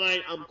 That's fine.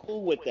 I'm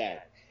cool with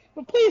that.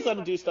 But please let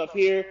him do stuff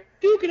here.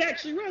 Dude can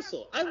actually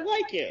wrestle. I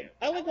like him.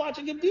 I like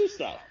watching him do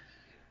stuff.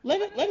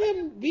 Let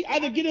him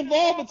either get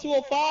involved in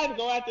 205 and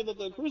go after the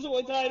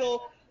Cruiserweight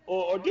title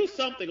or do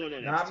something on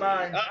NXT. Not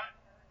mine.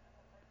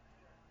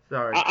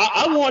 Sorry.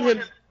 I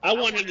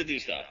want him to do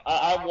stuff.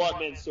 I want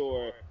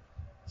Mansoor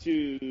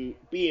to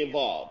be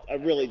involved. I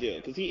really do.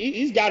 Because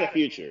he's got a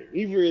future.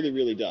 He really,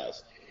 really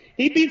does.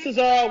 He beat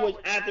Cesaro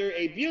after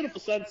a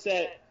beautiful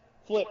sunset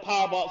flip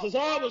powerbomb.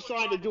 Cesaro was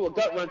trying to do a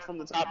gut wrench from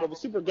the top rope, a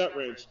super gut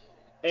wrench.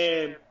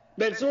 And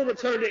Mansoor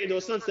returned it into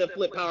a sunset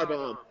flip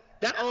powerbomb.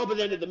 That all but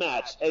ended the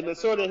match. And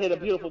Mansoor hit a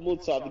beautiful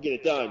moonsault to get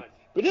it done.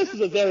 But this was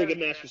a very good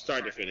match from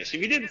start to finish.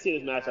 If you didn't see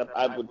this match,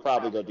 I would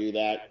probably go do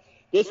that.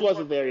 This was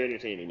a very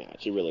entertaining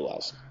match. It really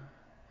was.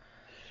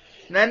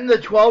 And then the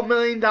 $12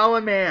 million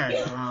man,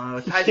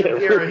 Tyson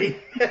Fury.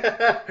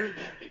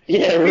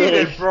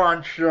 Defeated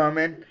Braun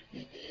Strowman.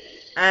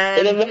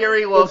 And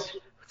Fury looked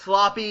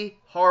sloppy,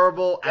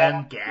 horrible,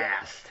 and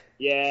gassed.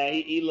 Yeah,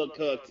 he looked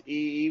cooked.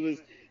 He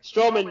was...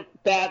 Strowman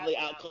badly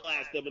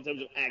outclassed them in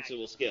terms of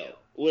actual skill,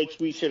 which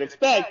we should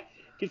expect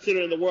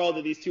considering the world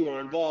that these two are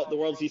involved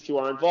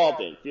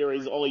in.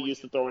 Fury's only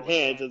used to throwing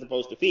hands as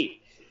opposed to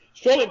feet.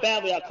 Strowman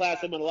badly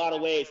outclassed him in a lot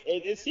of ways.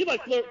 It seemed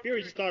like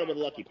Fury just caught him with a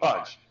lucky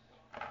punch.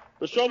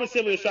 But Strowman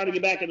simply was trying to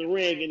get back in the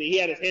ring, and he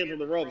had his hands on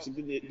the ropes and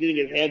didn't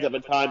get his hands up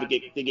in time to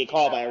get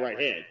called by a right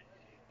hand.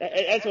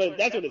 That's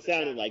what it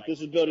sounded like. This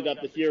was building up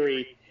to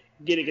Fury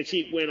getting a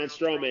cheap win on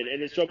Strowman,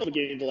 and then Strowman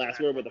getting the last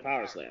word with the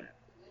power slam.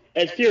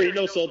 And Fury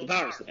no-sold the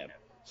power slam.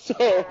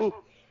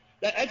 So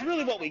that's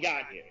really what we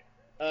got here.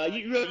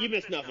 You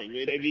missed nothing.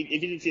 If you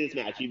didn't see this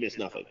match, you missed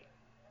nothing.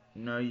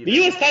 No, you The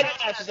didn't. U.S. title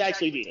match is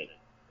actually decent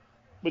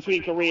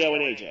between Carrillo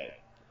and AJ.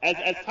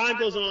 As time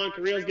goes on,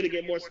 Carrillo's going to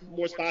get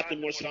more spots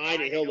and more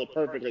shine, and he'll look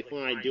perfectly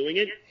fine doing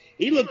it.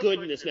 He looked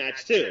good in this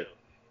match, too.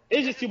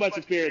 It's just too much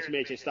experience from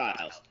AJ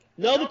Styles.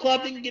 No, the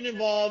club didn't get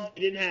involved.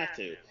 He didn't have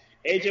to.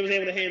 AJ was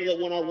able to handle it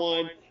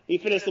one-on-one. He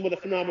finished him with a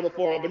phenomenal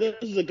forearm, but this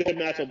is a good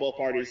match on both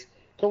parties.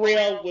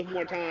 Carrillo, with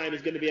more time,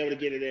 is going to be able to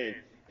get it in.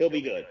 He'll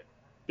be good.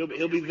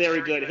 He'll be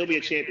very good. He'll be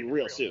a champion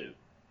real soon.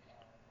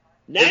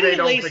 If they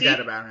don't Lacey, forget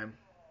about him.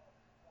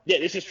 yeah,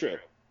 this is true.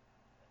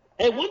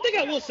 And one thing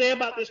I will say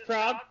about this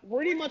crowd,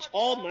 pretty much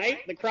all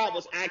night, the crowd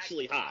was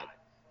actually hot.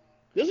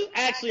 This is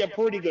actually a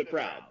pretty good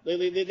crowd.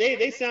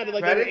 They sounded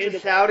like Credit they were to into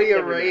Saudi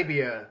every night.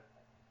 Arabia.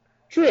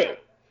 True.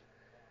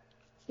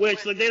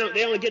 Which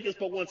they only get this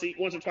but once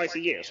or twice a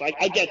year, so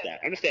I get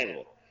that,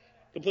 understandable,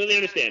 completely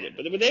understand it.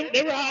 But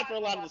they were hot for a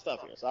lot of the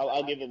stuff here, so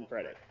I'll give them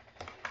credit.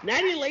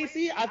 Natty and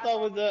Lacey, I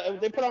thought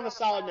they put on a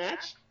solid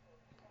match.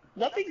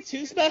 Nothing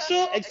too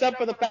special, except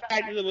for the fact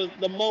that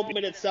the moment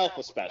itself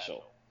was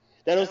special.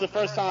 That it was the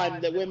first time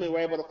that women were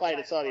able to fight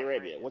in Saudi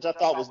Arabia, which I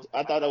thought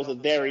that was a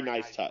very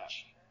nice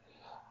touch.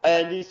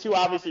 And these two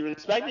obviously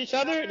respect each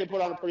other, and they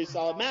put on a pretty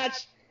solid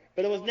match.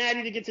 But it was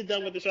Natty that gets it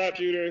done with the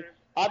sharpshooter.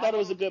 I thought it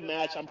was a good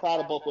match. I'm proud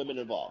of both women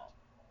involved.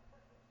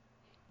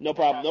 No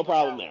problem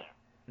there.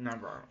 No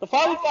problem. The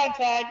 5-on-5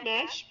 tag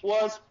match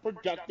was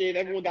productive.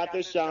 Everyone got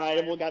their shine.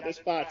 Everyone got their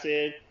spots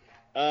in.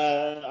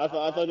 I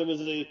thought it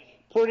was a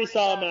pretty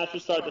solid match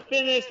from start to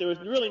finish. There was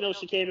really no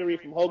chicanery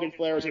from Hogan,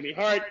 Flair, or Jimmy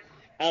Hart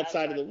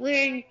outside of the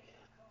ring.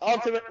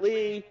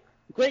 Ultimately,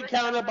 great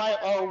counter by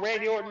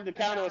Randy Orton to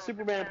counter a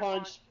Superman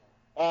punch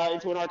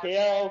into an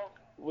RKO,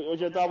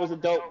 which I thought was a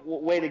dope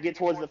way to get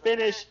towards the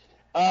finish.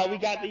 We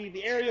got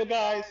the aerial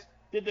guys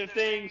did their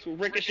things with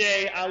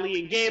Ricochet, Ali,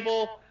 and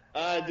Gable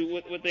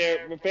with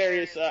their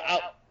various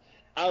out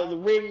of the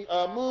ring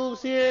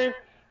moves here.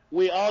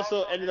 We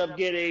also ended up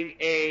getting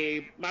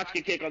a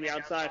Mexican kick on the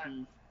outside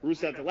from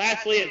Rusev to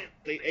Lashley, and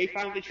they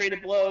finally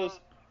traded blows.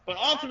 But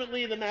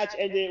ultimately, the match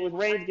ended with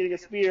Reigns getting a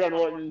spear on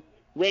Orton,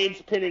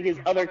 Reigns pinning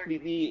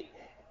the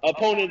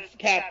opponent's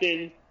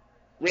captain,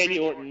 Randy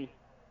Orton,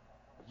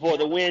 for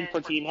the win for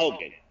Team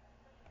Hogan.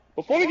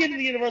 Before we get to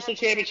the Universal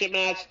Championship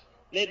match,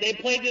 they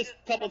played this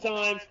a couple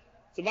times.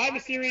 Survivor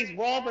Series,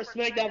 Raw vs.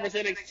 SmackDown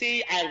vs.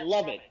 NXT. I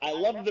love it. I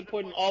love that they're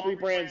putting all three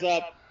brands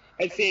up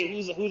and seeing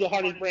who the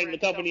hardest brand in the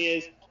company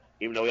is,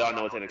 even though we all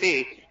know it's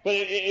NXT. But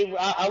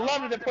I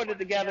love that they're putting it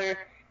together,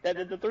 that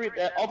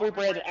all three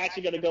brands are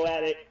actually going to go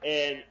at it,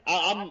 and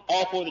I'm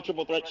all for the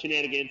triple threat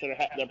shenanigans that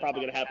are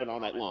probably going to happen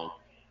all night long.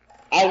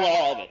 I want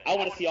all of it. I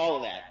want to see all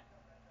of that.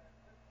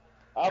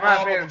 I'm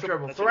not a fan of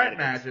triple threat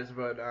matches,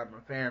 but I'm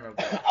a fan of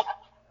that.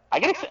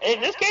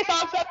 In this case,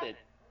 I'll accept it.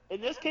 In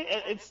this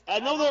case, I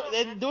know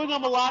they're doing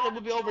them a lot. It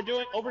would be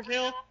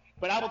overkill,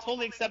 but I will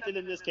totally accept it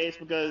in this case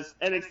because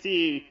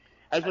NXT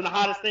has been the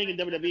hottest thing in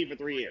WWE for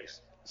 3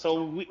 years.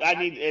 So I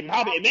need, and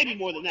probably it may be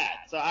more than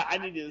that. So I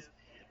need to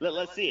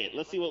let's see it.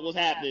 Let's see what was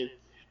happening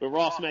with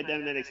Raw,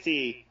 SmackDown, and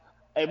NXT,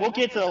 and we'll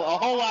get to a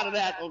whole lot of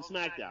that on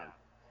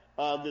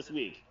SmackDown this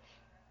week.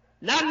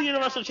 Not in the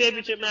Universal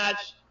Championship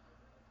match.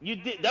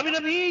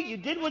 WWE, you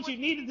did what you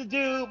needed to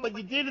do, but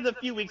you did it a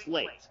few weeks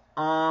late.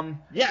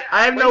 Yeah,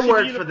 I have no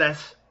words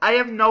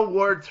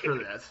for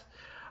this.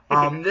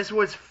 This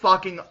was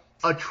fucking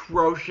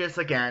atrocious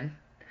again.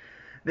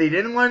 They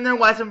didn't learn their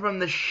lesson from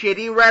the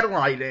shitty red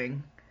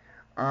lighting.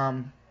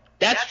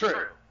 That's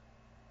true.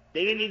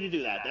 They didn't need to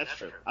do that. That's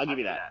true. I'll give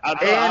you that.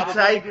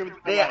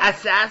 They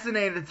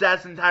assassinated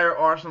Seth's entire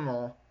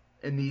arsenal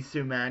in these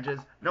two matches.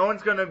 No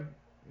one's gonna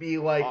be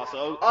like,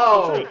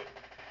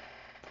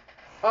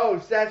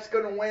 Seth's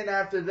gonna win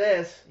after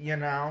this, you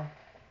know.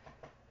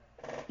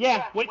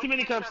 Yeah, way too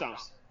many curb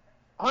stomps.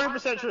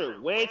 100%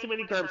 true. Way too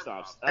many curb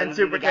stomps. And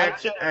super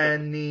kicks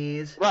and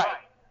knees.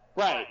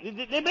 Right.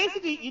 They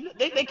basically,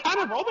 they kind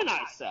of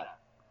Romanized Seth,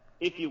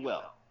 if you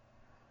will.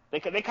 They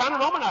kind of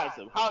Romanized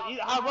him.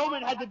 How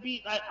Roman had to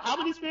beat, how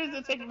many spears did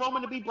it take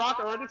Roman to beat Brock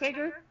or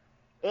Undertaker?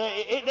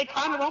 They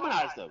kind of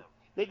Romanized him.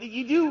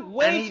 You do way too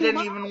much. And he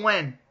didn't even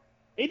win.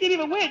 He didn't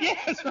even win. Yeah,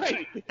 that's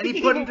right. And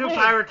he put him through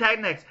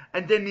pyrotechnics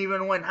and didn't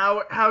even win.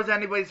 How is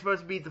anybody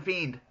supposed to beat the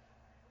Fiend?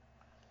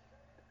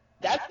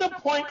 That's the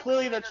point,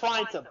 clearly, they're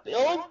trying to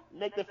build,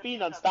 make the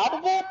Fiend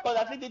unstoppable, but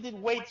I think they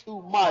did way too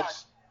much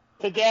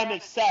to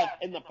damage Seth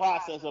in the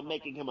process of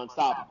making him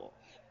unstoppable.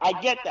 I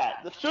get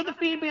that. Should the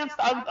Fiend be an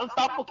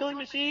unstoppable killing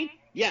machine?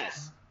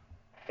 Yes.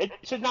 It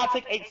should not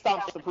take 8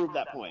 stomps to prove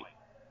that point.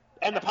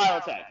 And the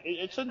pyrotech.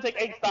 It shouldn't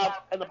take 8 stomps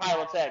and the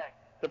pyrotech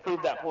to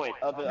prove that point.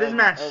 This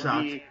match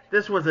sucks.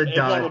 This was a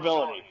dud.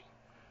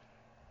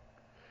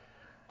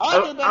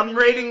 I'm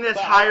rating this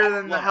higher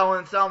than the Hell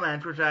in a Cell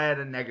match, which I had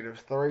a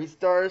 -3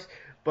 stars,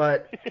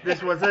 but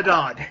this was a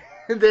dud.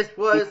 This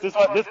was This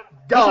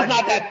done. is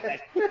not that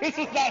bad. This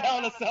is not Hell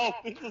in a Cell.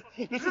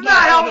 This is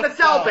not Hell in a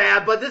Cell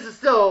bad, but this is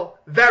still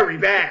very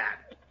bad.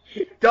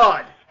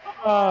 Done.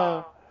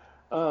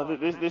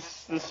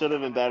 This should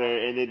have been better,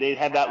 and they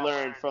had that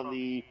learned from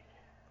the.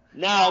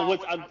 Now,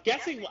 what I'm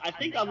guessing, I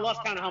think I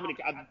lost count of how many.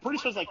 I'm pretty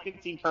sure it's like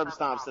 15 curb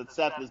stomps that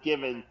Seth has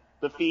given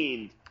the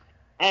Fiend,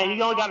 and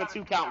he only got a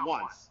 2 count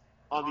once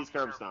on these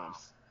curb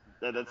stomps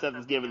that Seth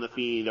has given the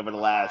Fiend over the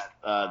last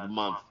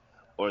month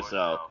or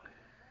so.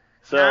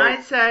 So can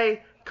I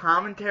say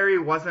commentary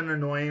wasn't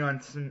annoying on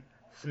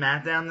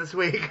SmackDown this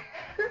week?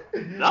 No,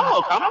 you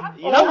know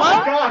oh what?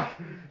 my God,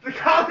 the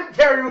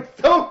commentary was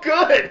so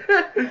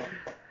good.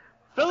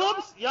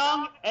 Phillips,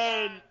 Young,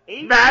 and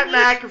Aiden Matt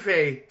English?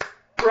 McAfee,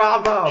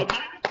 bravo.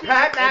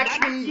 Pat and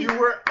McAfee, you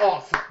were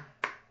awesome.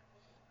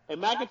 And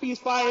McAfee's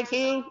fire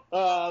too.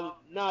 No,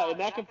 and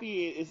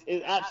McAfee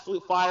is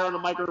absolute fire on the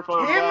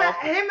microphone.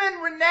 Him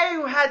and Renee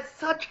who had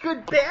such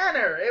good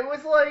banner. It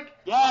was like,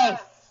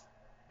 Yes.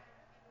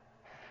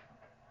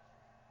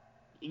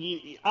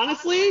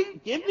 Honestly,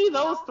 give me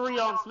those 3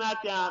 on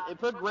SmackDown and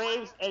put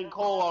Graves and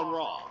Cole on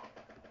Raw.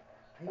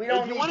 we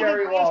don't need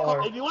Jerry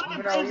Lawler. If you want to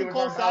even get though Graves he and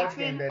was Cole on College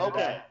Game Saxton, Day okay.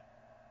 today.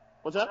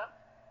 What's up?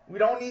 We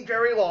don't need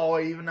Jerry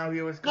Lawler even though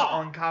he was No.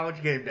 on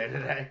College Game Day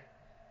today.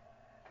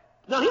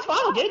 No, he's fine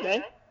on game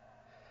day.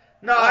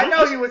 No, I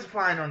know he was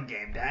fine on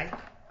game day.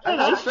 Yeah,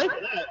 no, he's straight for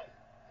that.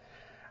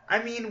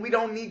 I mean, we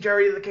don't need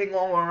Jerry the King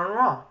Lawler on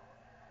Raw.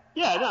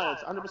 Yeah, no,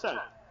 it's 100%.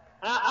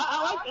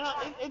 I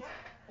like it's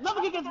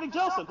nothing against Big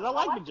Joseph because I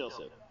like Big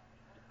Joseph.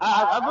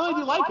 I really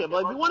do like him.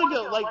 Like, if you want to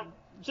go,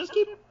 just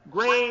keep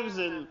Graves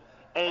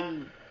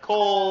and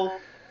Cole,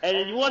 and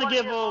if you want to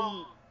give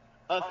him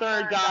a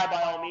third guy,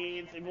 by all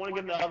means. If you want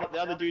to give him the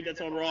other dude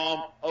that's on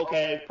Raw,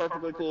 okay,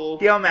 perfectly cool.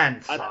 Dio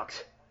Man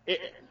sucks.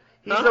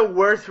 He's the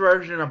worst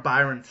version of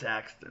Byron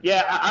Saxton.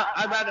 Yeah,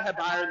 I'd rather have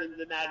Byron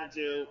than that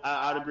too.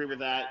 I'd agree with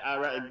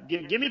that.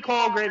 Give me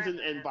Cole, Graves,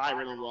 and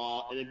Byron on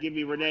Raw, and then give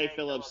me Renee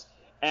Phillips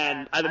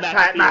and either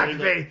Pat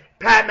McAfee.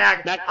 Pat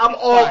McAfee. I'm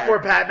all for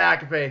Pat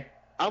McAfee.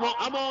 I'm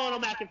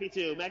on McAfee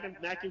too.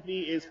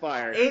 McAfee is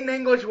fire. Aiden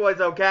English was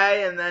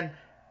okay, and then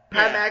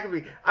Pat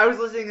McAfee. I was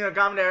listening to the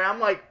commentary. I'm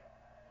like,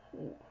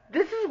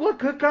 this is what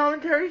good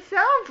commentary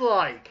sounds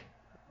like.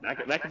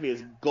 McAfee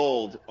is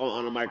gold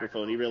on a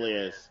microphone. He really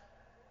is.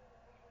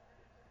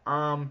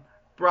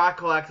 Brock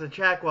collects a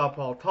check while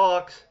Paul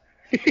talks.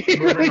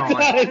 Moving on.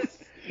 That's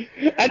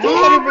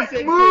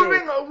 100%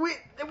 true.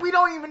 We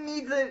don't even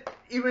need to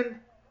even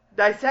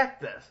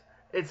dissect this.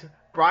 It's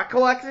Brock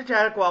collects a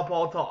check while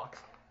Paul talks.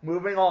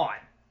 Moving on.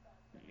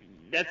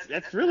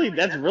 That's really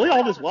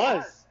all this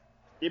was.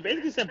 They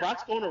basically said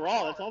Brock's going to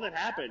Raw. That's all that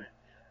happened.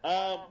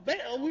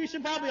 But we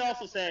should probably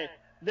also say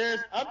there's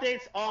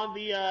updates on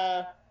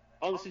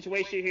the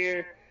situation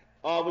here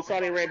with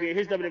Saudi Arabia.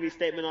 Here's WWE's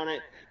statement on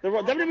it. The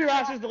WWE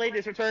roster has delayed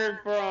its return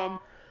from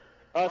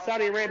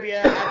Saudi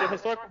Arabia after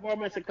historic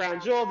performance at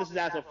Crown Jewel. This is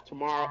as of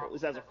tomorrow.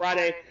 This is as of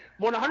Friday.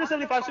 More than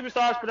 175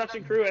 superstars,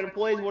 production crew, and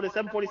employees boarded a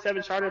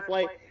 747 charter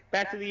flight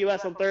back to the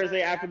U.S. on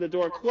Thursday after the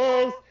door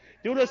closed.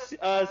 Due to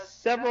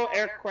several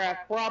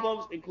aircraft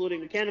problems, including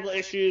mechanical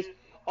issues,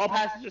 all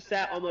passengers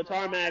sat on the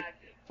tarmac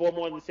for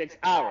more than 6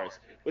 hours.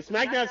 With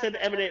SmackDown said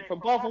to emanate from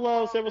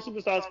Buffalo, several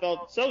superstars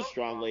felt so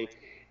strongly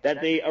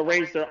that they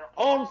arranged their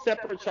own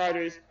separate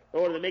charters in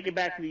order to make it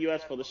back to the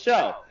U.S. for the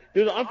show.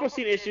 Due to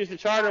unforeseen issues, the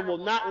charter will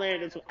not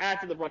land until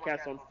after the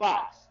broadcast on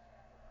Fox.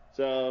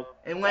 So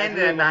it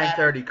landed at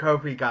 9:30.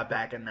 Kofi got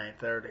back at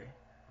 9:30.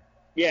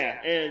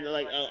 Yeah, and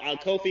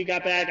Kofi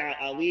got back.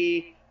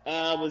 Ali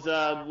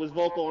was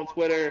vocal on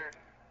Twitter.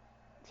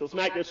 So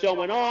SmackDown show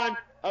went on.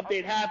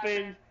 Update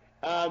happened.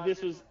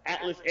 This was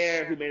Atlas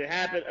Air who made it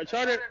happen.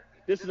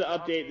 This is the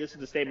update. This is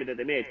the statement that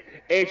they made.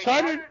 A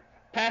chartered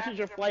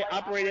passenger flight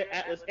operated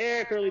Atlas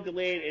Air, currently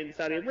delayed in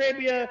Saudi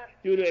Arabia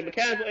due to a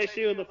mechanical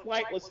issue. The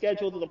flight was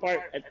scheduled to depart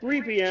at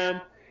 3 p.m.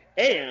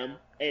 a.m.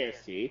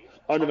 AST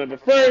on November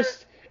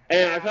 1st.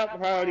 And our top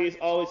priority is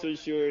always to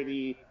ensure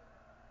the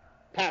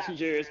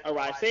passengers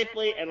arrive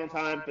safely and on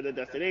time for their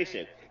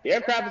destination. The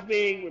aircraft is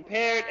being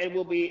repaired and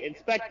will be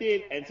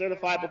inspected and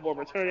certified before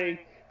returning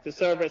to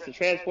service to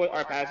transport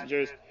our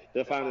passengers to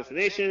the final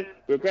destination.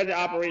 We regret the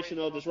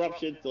operational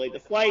disruptions delayed the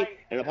flight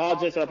and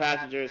apologize to our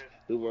passengers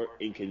who were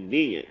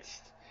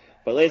inconvenienced.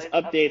 For latest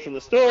updates on the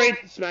story,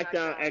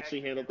 SmackDown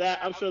actually handled that.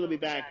 I'm sure they'll be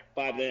back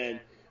by then,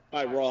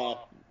 by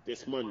Raw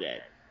this Monday.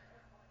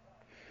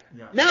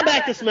 Yeah. Now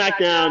back to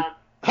SmackDown.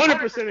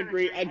 100%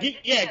 agree.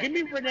 Give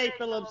me Renee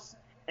Phillips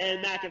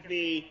and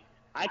McAfee.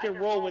 I can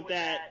roll with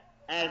that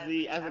as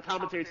the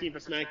commentary team for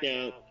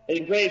SmackDown.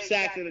 And Graves,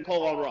 Saxton, and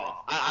Cole on Raw.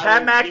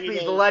 Pat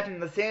McAfee's the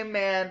legend, the same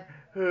man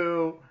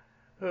who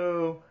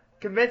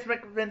convinced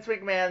Vince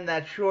McMahon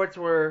that shorts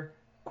were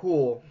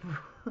cool.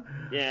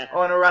 Yeah.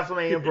 On a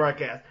WrestleMania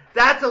broadcast.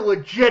 That's a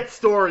legit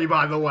story,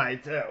 by the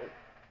way, too.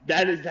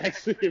 That is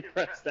actually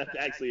impressive. That's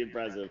actually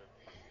impressive.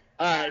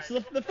 All right, so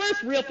the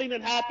first real thing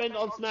that happened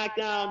on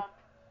SmackDown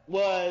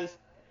was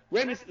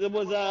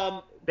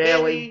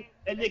Bayley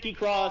and Nikki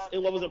Cross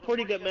in what was a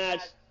pretty good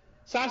match.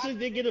 Sasha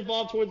did get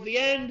involved towards the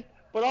end,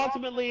 but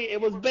ultimately it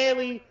was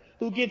Bayley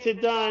who gets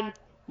it done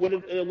with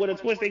a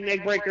twisting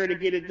neck breaker to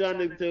get it done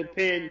to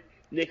pin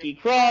Nikki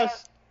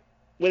Cross.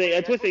 With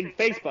a twisting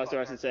face buster,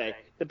 I should say,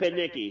 to pin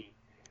Nikki.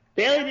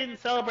 Bayley didn't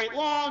celebrate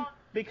long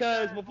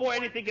because before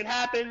anything could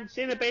happen,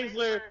 Shayna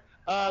Baszler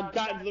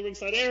got into the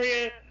ringside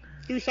area,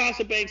 threw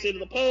Sasha Banks into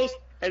the post,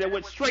 and then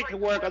went straight to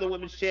work on the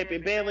women's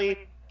champion Bayley,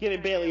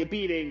 giving Bayley a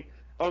beating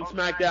on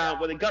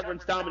SmackDown with a gut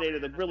wrench dominator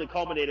that really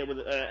culminated with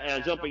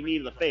a jumping knee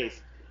to the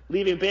face,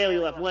 leaving Bayley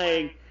left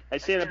laying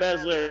as Shayna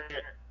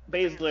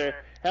Baszler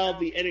held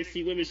the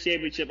NXT Women's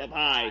Championship up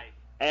high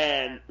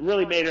and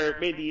really made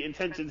the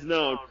intentions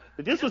known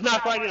that this was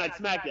not Friday Night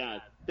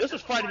SmackDown. This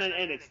was Friday Night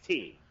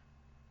NXT.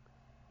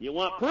 You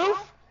want proof?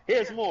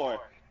 Here's more.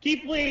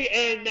 Keith Lee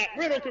and Matt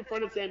Riddle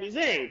confronted Sami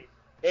Zayn.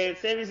 And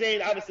Sami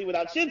Zayn, obviously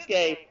without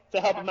Shinsuke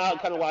to help him out and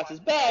kind of watch his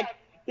back,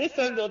 this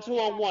turned into a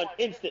 2-on-1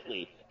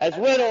 instantly. As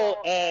Riddle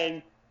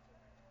and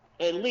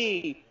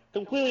Lee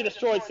completely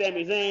destroyed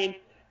Sami Zayn.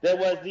 There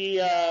was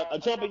a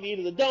jumping knee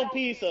to the dome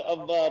piece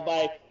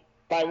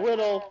by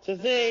Riddle to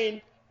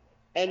Zayn.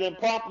 And then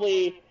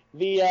promptly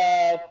we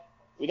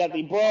got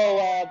the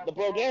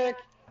bro Derek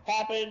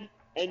happened,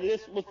 and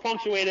this was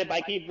punctuated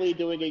by Keith Lee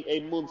doing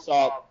a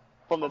moonsault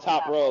from the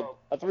top rope.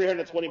 A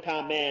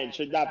 320-pound man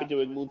should not be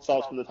doing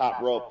moonsaults from the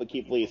top rope, but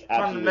Keith Lee is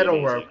absolutely from the middle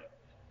amazing. rope.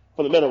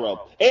 From the middle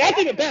rope. Hey, that's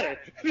even better.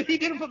 He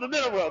did it from the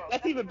middle rope.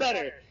 That's even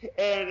better.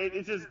 And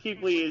it's just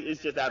Keith Lee is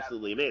just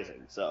absolutely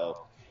amazing.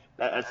 So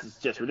that's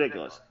just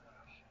ridiculous.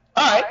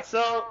 All right,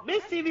 so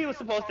Miz TV was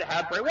supposed to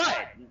have Bray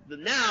Wyatt, the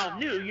now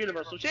new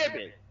Universal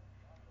Champion.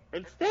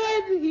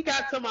 Instead, he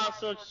got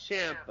Tommaso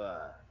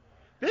Ciampa.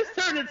 This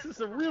turned into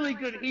some really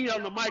good heat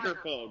on the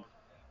microphone.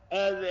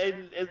 As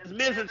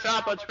Miz and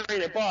Ciampa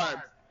traded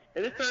barbs.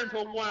 And this turned into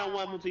a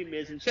one-on-one between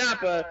Miz and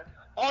Ciampa.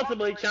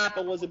 Ultimately,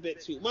 Ciampa was a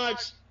bit too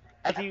much,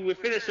 as he would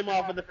finish him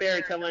off with a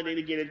fairy tale ending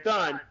to get it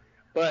done.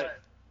 But,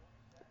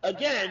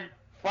 again,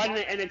 Friday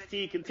Night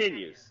NXT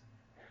continues.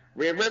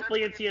 Rhea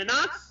Ripley and Tegan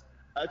Nox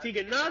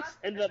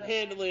ended up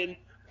handling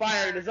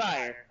Fire and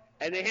Desire.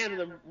 And they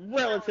handled them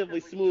relatively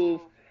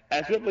smooth,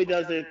 as Ripley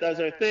does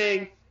her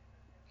thing.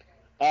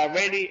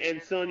 Randy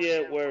and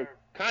Sonya were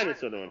kind of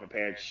sort of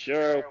unprepared,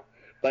 sure,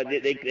 but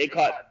they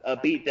caught a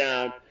beat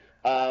down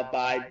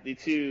by the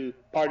two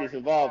parties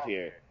involved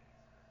here.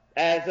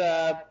 As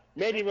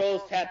Randy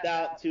Rose tapped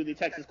out to the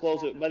Texas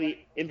Clover, by the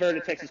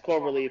inverted Texas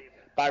Cloverleaf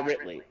by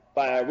Ripley.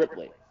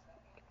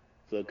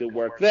 So good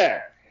work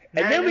there.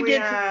 And then we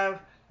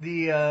have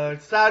the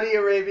Saudi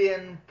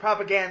Arabian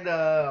propaganda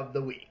of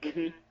the week.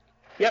 Mm-hmm.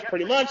 Yep,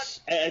 pretty much.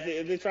 As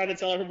they're trying to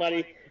tell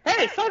everybody,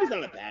 hey, Saudi's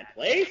not a bad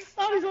place.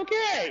 Saudi's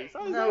okay.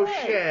 Saudi's no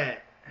okay.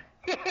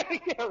 shit.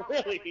 Yeah,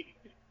 really.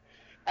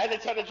 And they're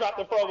trying to drop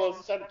the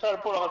promos, trying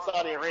to put on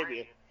Saudi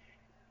Arabia.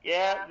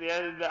 Yeah,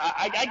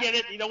 I get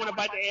it. You don't want to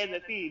bite the hand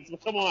that feeds,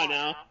 but come on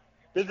now.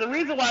 There's a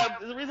reason why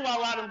a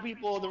lot of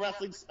people in the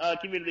wrestling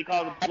community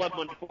call it Blood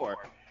Money 4.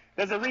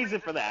 There's a reason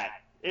for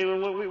that. We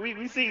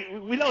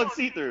don't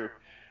see through.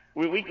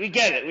 We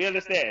get it. We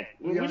understand.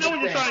 We know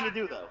what you're trying to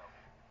do, though.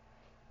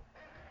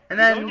 And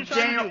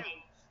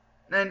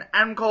then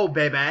Adam Cole,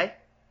 baby.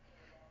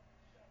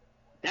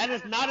 That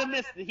is not a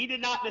miss. He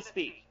did not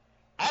misspeak.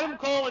 Adam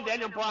Cole and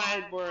Daniel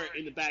Bryan were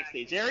in the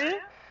backstage area.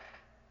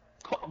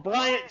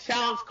 Bryan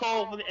challenged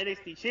Cole for the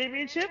NXT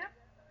Championship.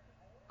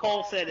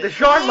 Cole said the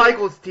Shawn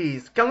Michaels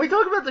tease. Can we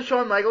talk about the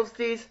Shawn Michaels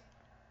tease?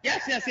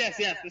 Yes.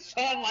 The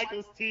Shawn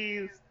Michaels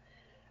tease.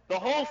 The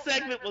whole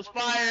segment was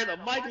fire. The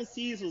Michaels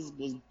tease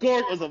was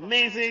gorgeous, was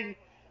amazing.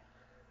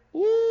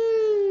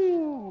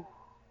 Woo!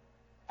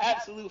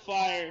 Absolute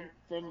fire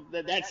from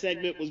that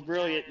segment was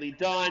brilliantly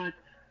done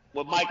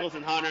with Michaels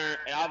and Hunter,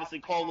 and obviously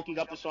Cole looking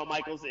up to Shawn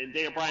Michaels and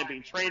Daniel Bryan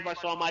being trained by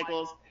Shawn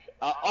Michaels.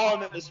 All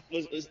of it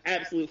was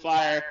absolute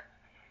fire.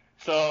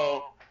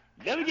 So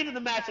then we get to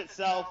the match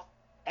itself,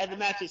 and the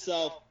match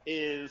itself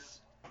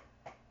is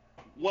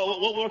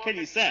what more can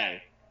you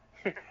say?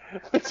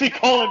 Let's see,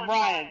 Cole and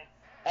Bryan,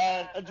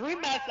 a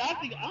dream match. I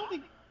think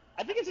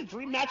it's a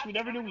dream match we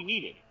never knew we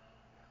needed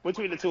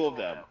between the two of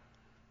them.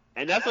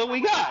 And that's what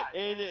we got.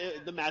 And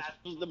the match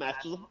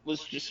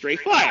was just straight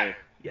fire.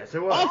 Yes,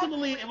 it was.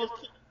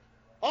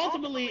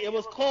 Ultimately, it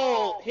was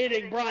Cole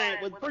hitting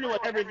Bryant with pretty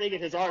much everything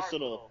in his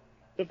arsenal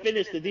to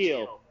finish the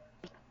deal.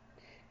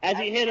 As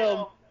he hit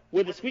him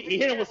with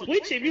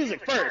sweet chin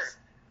music first,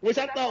 which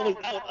I thought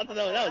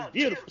was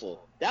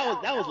beautiful. That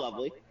was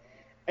lovely.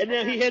 And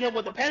then he hit him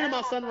with the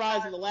Panama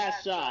Sunrise in the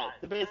last shot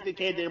to basically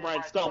cave Daniel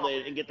Bryan's skull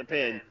and get the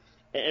pin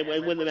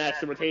and win the match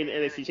to retain the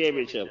NXT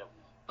Championship.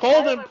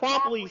 Cole then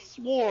promptly was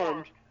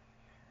swarmed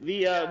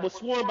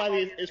by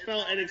his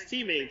fellow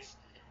NXT mates,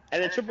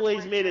 and then Triple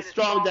H made a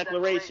strong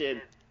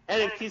declaration: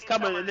 NXT's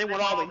coming, and they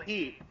want all the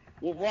heat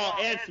with Raw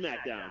and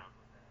SmackDown.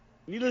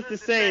 Needless to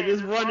say,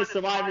 this run to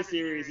Survivor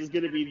Series is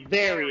going to be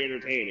very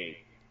entertaining.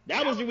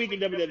 That was your week in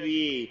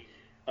WWE,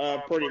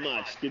 pretty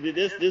much.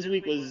 This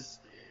week was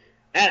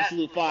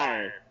absolute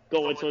fire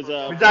going towards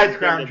besides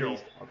Crown Jewel,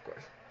 of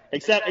course.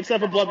 Except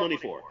for Blood Money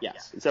 4.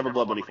 Yes, except for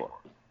Blood Money 4.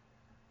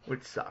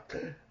 Which sucked.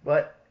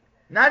 But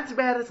not as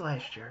bad as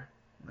last year.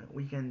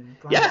 We can.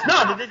 Yes,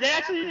 no, they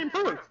actually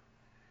improved.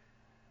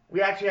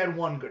 We actually had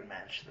one good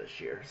match this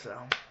year, so.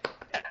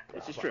 Yeah,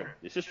 this is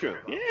true.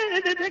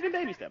 Yeah, they're taking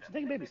baby steps.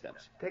 Taking baby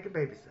steps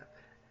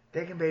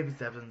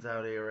in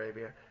Saudi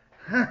Arabia.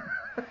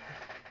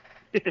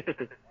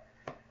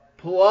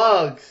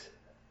 Plugs.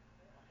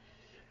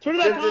 It's too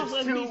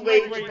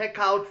late to pick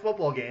college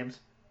football games,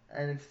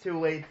 and it's too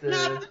late to.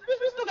 No,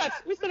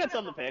 we still got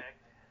something to pick.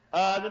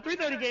 The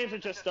 3:30 games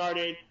have just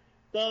started.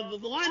 The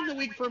line of the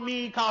week for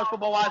me, college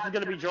football wise, is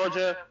going to be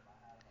Georgia.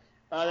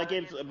 That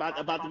game's about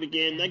to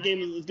begin. That game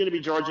is going to be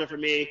Georgia for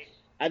me.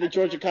 I think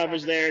Georgia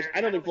covers theirs. I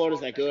don't think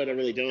Florida's that good. I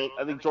really don't.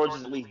 I think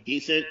Georgia's at least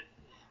decent.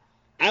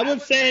 I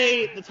would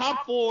say the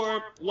top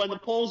four, when the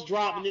polls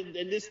drop, and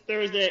this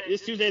Tuesday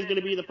is going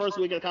to be the first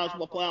week of the college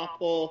football playoff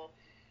poll.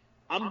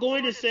 I'm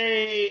going to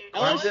say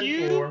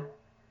LSU. 4.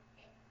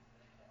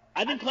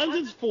 I think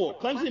Clemson's 4.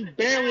 Clemson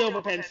barely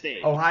over Penn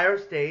State. Ohio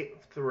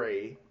State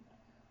 3.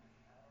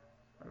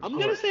 I'm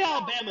going to say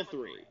Alabama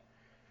 3.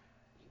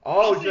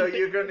 Oh, so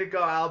you're going to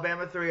go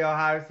Alabama 3,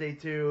 Ohio State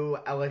 2,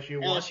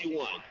 LSU 1? LSU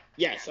 1.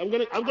 Yes, I'm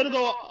gonna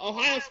go.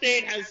 Ohio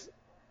State has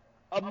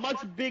a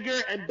much bigger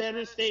and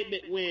better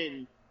statement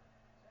win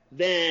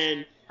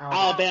than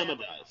Alabama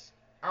does.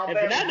 And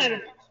for that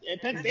matter,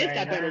 Penn State's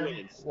got better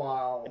wins.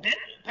 Wow.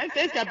 Penn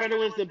State's got better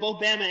wins than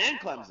both Bama and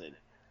Clemson.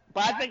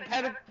 But I think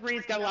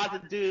pedigree's got a lot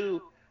to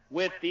do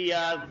with the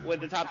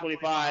top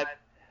 25,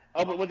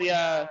 with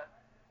the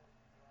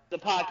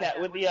podcast,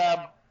 with the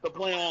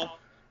playoff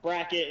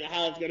bracket and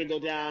how it's going to go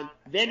down.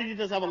 Vanity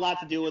does have a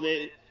lot to do with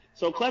it.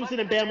 So Clemson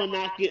and Bama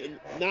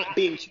not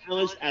being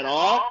challenged at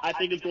all, I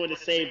think is going to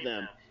save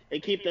them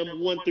and keep them in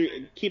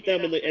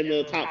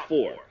the top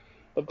 4.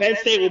 But Penn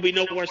State will be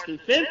no worse than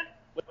 5th.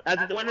 As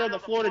the winner of the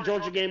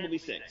Florida-Georgia game will be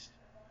 6th.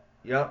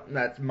 Yep,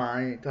 that's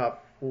my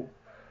top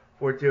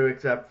 4 too,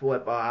 except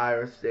flip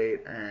Ohio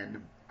State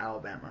and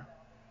Alabama.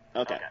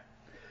 Okay.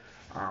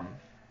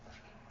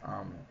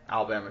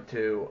 Alabama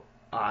 2,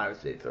 Ohio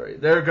State 3.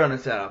 They're gonna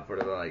set up for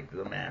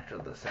the match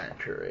of the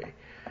century.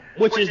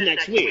 Which is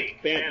next week,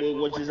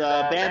 which is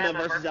Bama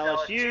versus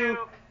LSU,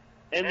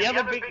 and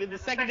the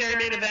secondary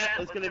main event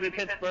is going to be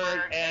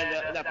Pittsburgh and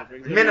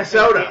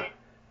Minnesota.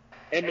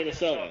 And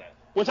Minnesota,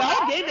 which I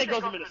hope game day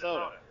goes to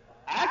Minnesota.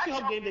 I actually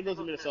hope game day goes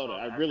to Minnesota.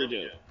 I really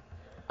do.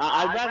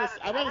 I'd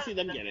rather see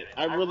them get it.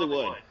 I really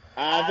would.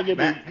 I think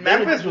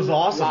Memphis was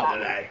awesome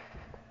today.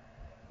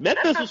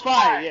 Memphis was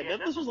fire. Yeah,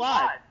 Memphis was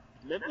live,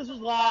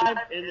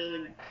 and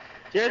then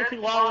Jared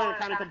King-Lawler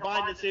kind of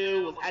combined the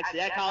two. Was actually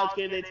at College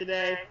Game Day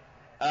today.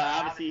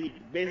 Obviously,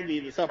 basically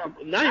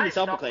not even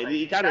self-proclaimed.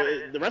 He kind of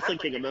the wrestling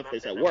king of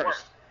Memphis at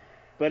worst.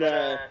 But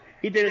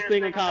he did his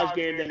thing on College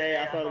Game Day.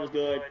 I thought it was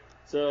good.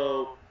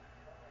 So,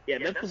 yeah,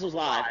 Memphis was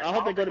live. I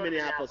hope they go to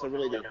Minneapolis. I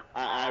really do.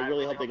 I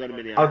really hope they go to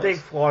Minneapolis. I think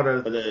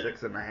Florida's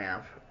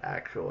 6.5,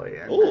 actually.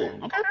 And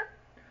okay.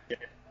 Yeah.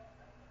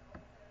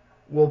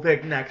 We'll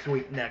pick next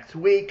week.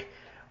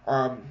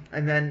 And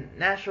then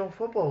National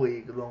Football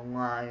League, the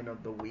line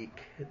of the week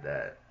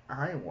that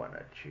I want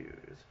to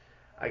choose.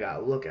 I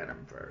gotta look at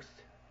him first.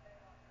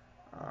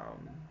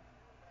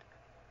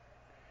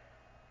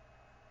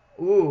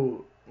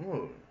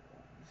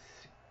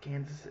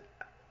 Kansas.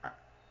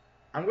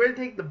 I'm going to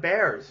take the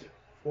Bears,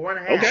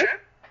 4.5. Okay.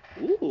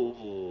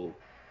 Ooh.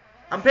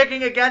 I'm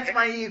picking against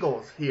my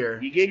Eagles here.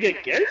 You can get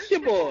against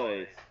your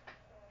boys.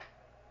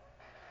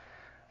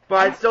 But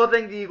I still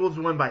think the Eagles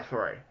win by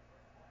 3.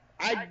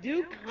 I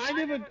do I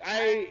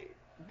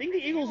think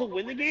the Eagles will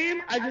win the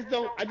game. I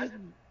don't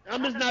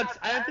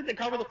think they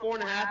cover the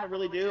 4.5. I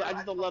really do. I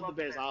just don't love the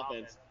Bears'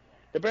 offense.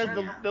 The Bears,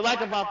 the lack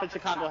of offense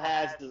Chicago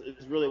has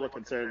is really what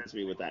concerns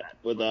me with that.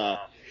 With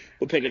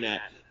picking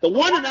that. The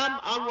one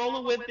that I'm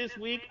rolling with this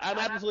week, I'm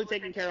absolutely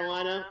taking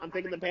Carolina. I'm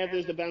taking the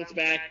Panthers to bounce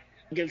back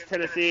against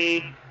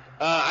Tennessee.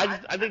 I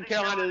think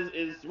Carolina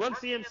is Run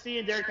CMC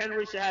and Derrick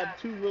Henry should have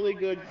 2 really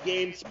good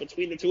games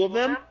between the two of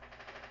them.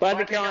 But I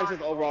think Carolina's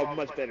just overall a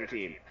much better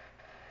team.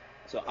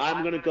 So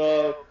I'm gonna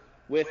go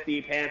with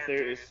the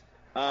Panthers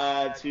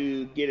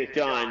to get it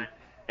done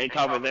and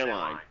cover their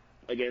line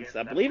against.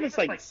 I believe it's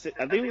I think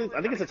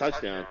it's a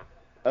touchdown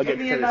against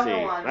Tennessee.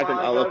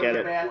 I'll look at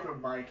it.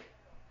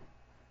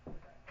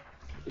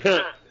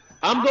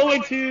 I'm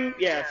going to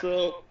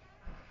So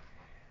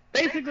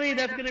basically,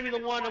 that's going to be the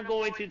one I'm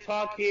going to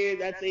talk here.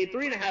 That's a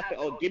 3.5.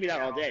 Oh, give me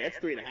that all day. That's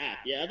 3.5.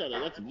 Yeah, I thought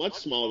that's much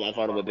smaller than I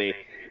thought it would be.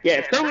 Yeah,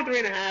 it's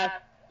currently 3.5.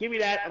 Give me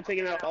that. I'm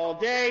taking that all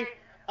day.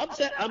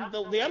 Upset.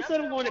 The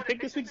upset I'm going to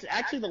pick this week is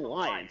actually the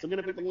Lions. I'm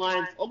going to pick the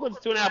Lions. Oakland's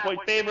 2.5-point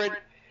favorite.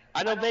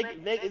 I know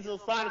Vegas is a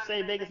sign of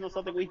saying Vegas knows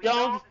something we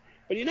don't.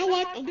 But you know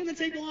what? I'm going to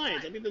take the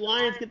Lions. I think the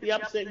Lions get the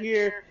upset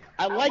here.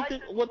 I like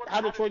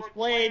how Detroit's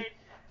played.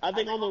 I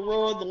think on the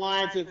road, the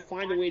Lions will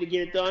find a way to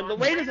get it done. The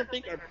Raiders, I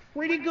think, are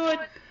pretty good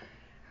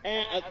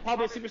and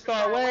probably a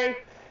superstar away.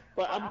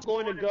 But I'm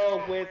going to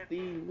go with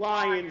the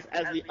Lions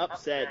as the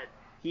upset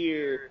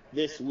here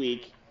this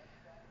week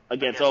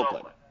against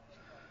Oakland.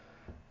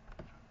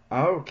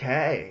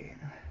 Okay.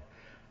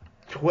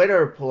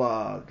 Twitter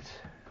plugs.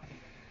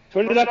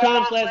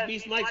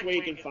 Twitter.com/BeastMikes where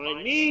you can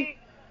find me.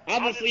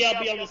 Obviously,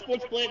 I'll be on the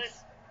Sports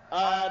Blitz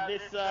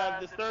this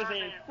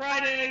Thursday and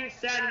Friday.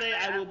 Saturday,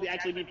 I will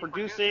actually be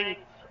producing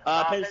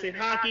Penn State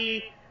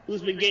hockey,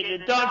 who's been getting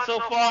it done so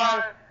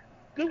far.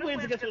 Good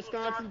wins against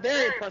Wisconsin,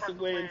 very impressive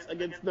wins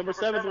against number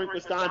 7 ranked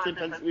Wisconsin.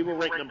 We were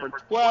ranked number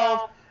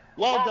 12.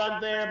 Well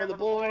done there by the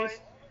boys.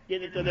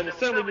 Getting it done. They will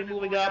certainly be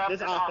moving up.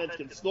 This offense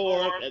can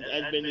score,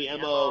 has been the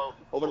MO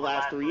over the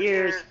last 3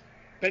 years.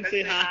 Penn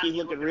State hockey is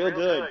looking real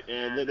good,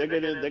 and they're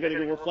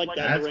gonna reflect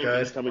that in the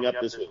rankings coming up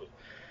this week.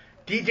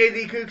 DJ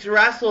D Kooks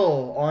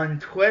Wrestle on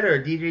Twitter,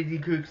 DJ D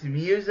Kooks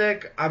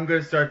Music. I'm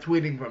going to start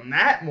tweeting from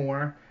that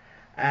more,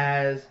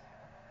 as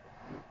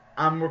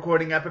I'm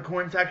recording Epic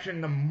Corn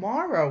Section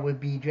tomorrow with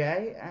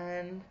BJ,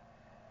 and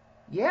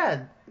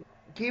yeah,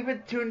 keep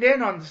it tuned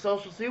in on the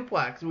Social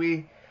Suplex.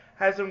 We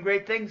have some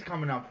great things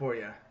coming up for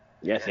you.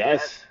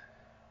 Yes.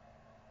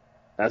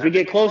 As we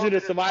get closer to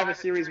Survivor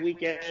Series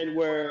weekend,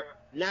 where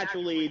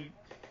naturally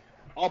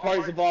all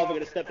parties involved are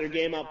going to step their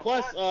game up.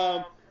 Plus,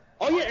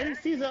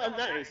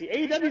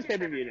 AEW's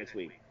pay-per-view next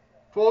week.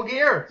 Full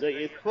Gear. So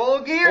Full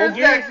Gear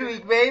next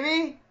week,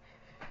 baby.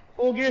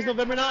 Full Gear is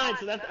November 9th,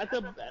 so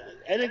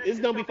it's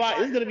going to be fun.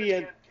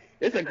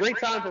 It's a great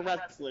time for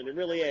wrestling. It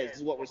really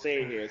is what we're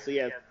saying here. So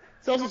yeah,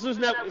 Social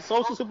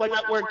Suplex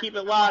Network, keep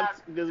it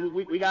locked, because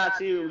we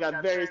got you. We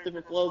got various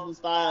different flows and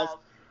styles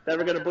that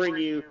we're going to bring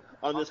you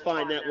on this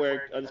fine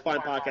network, on this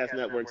fine podcast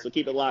network. So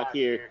keep it locked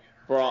here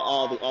for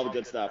all the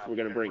good stuff we're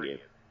going to bring you.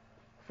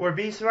 For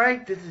Beast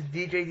Right, this is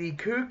DJ D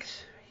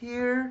Kooks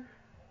here.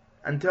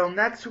 Until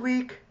next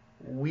week,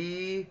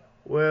 we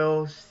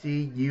will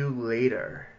see you later.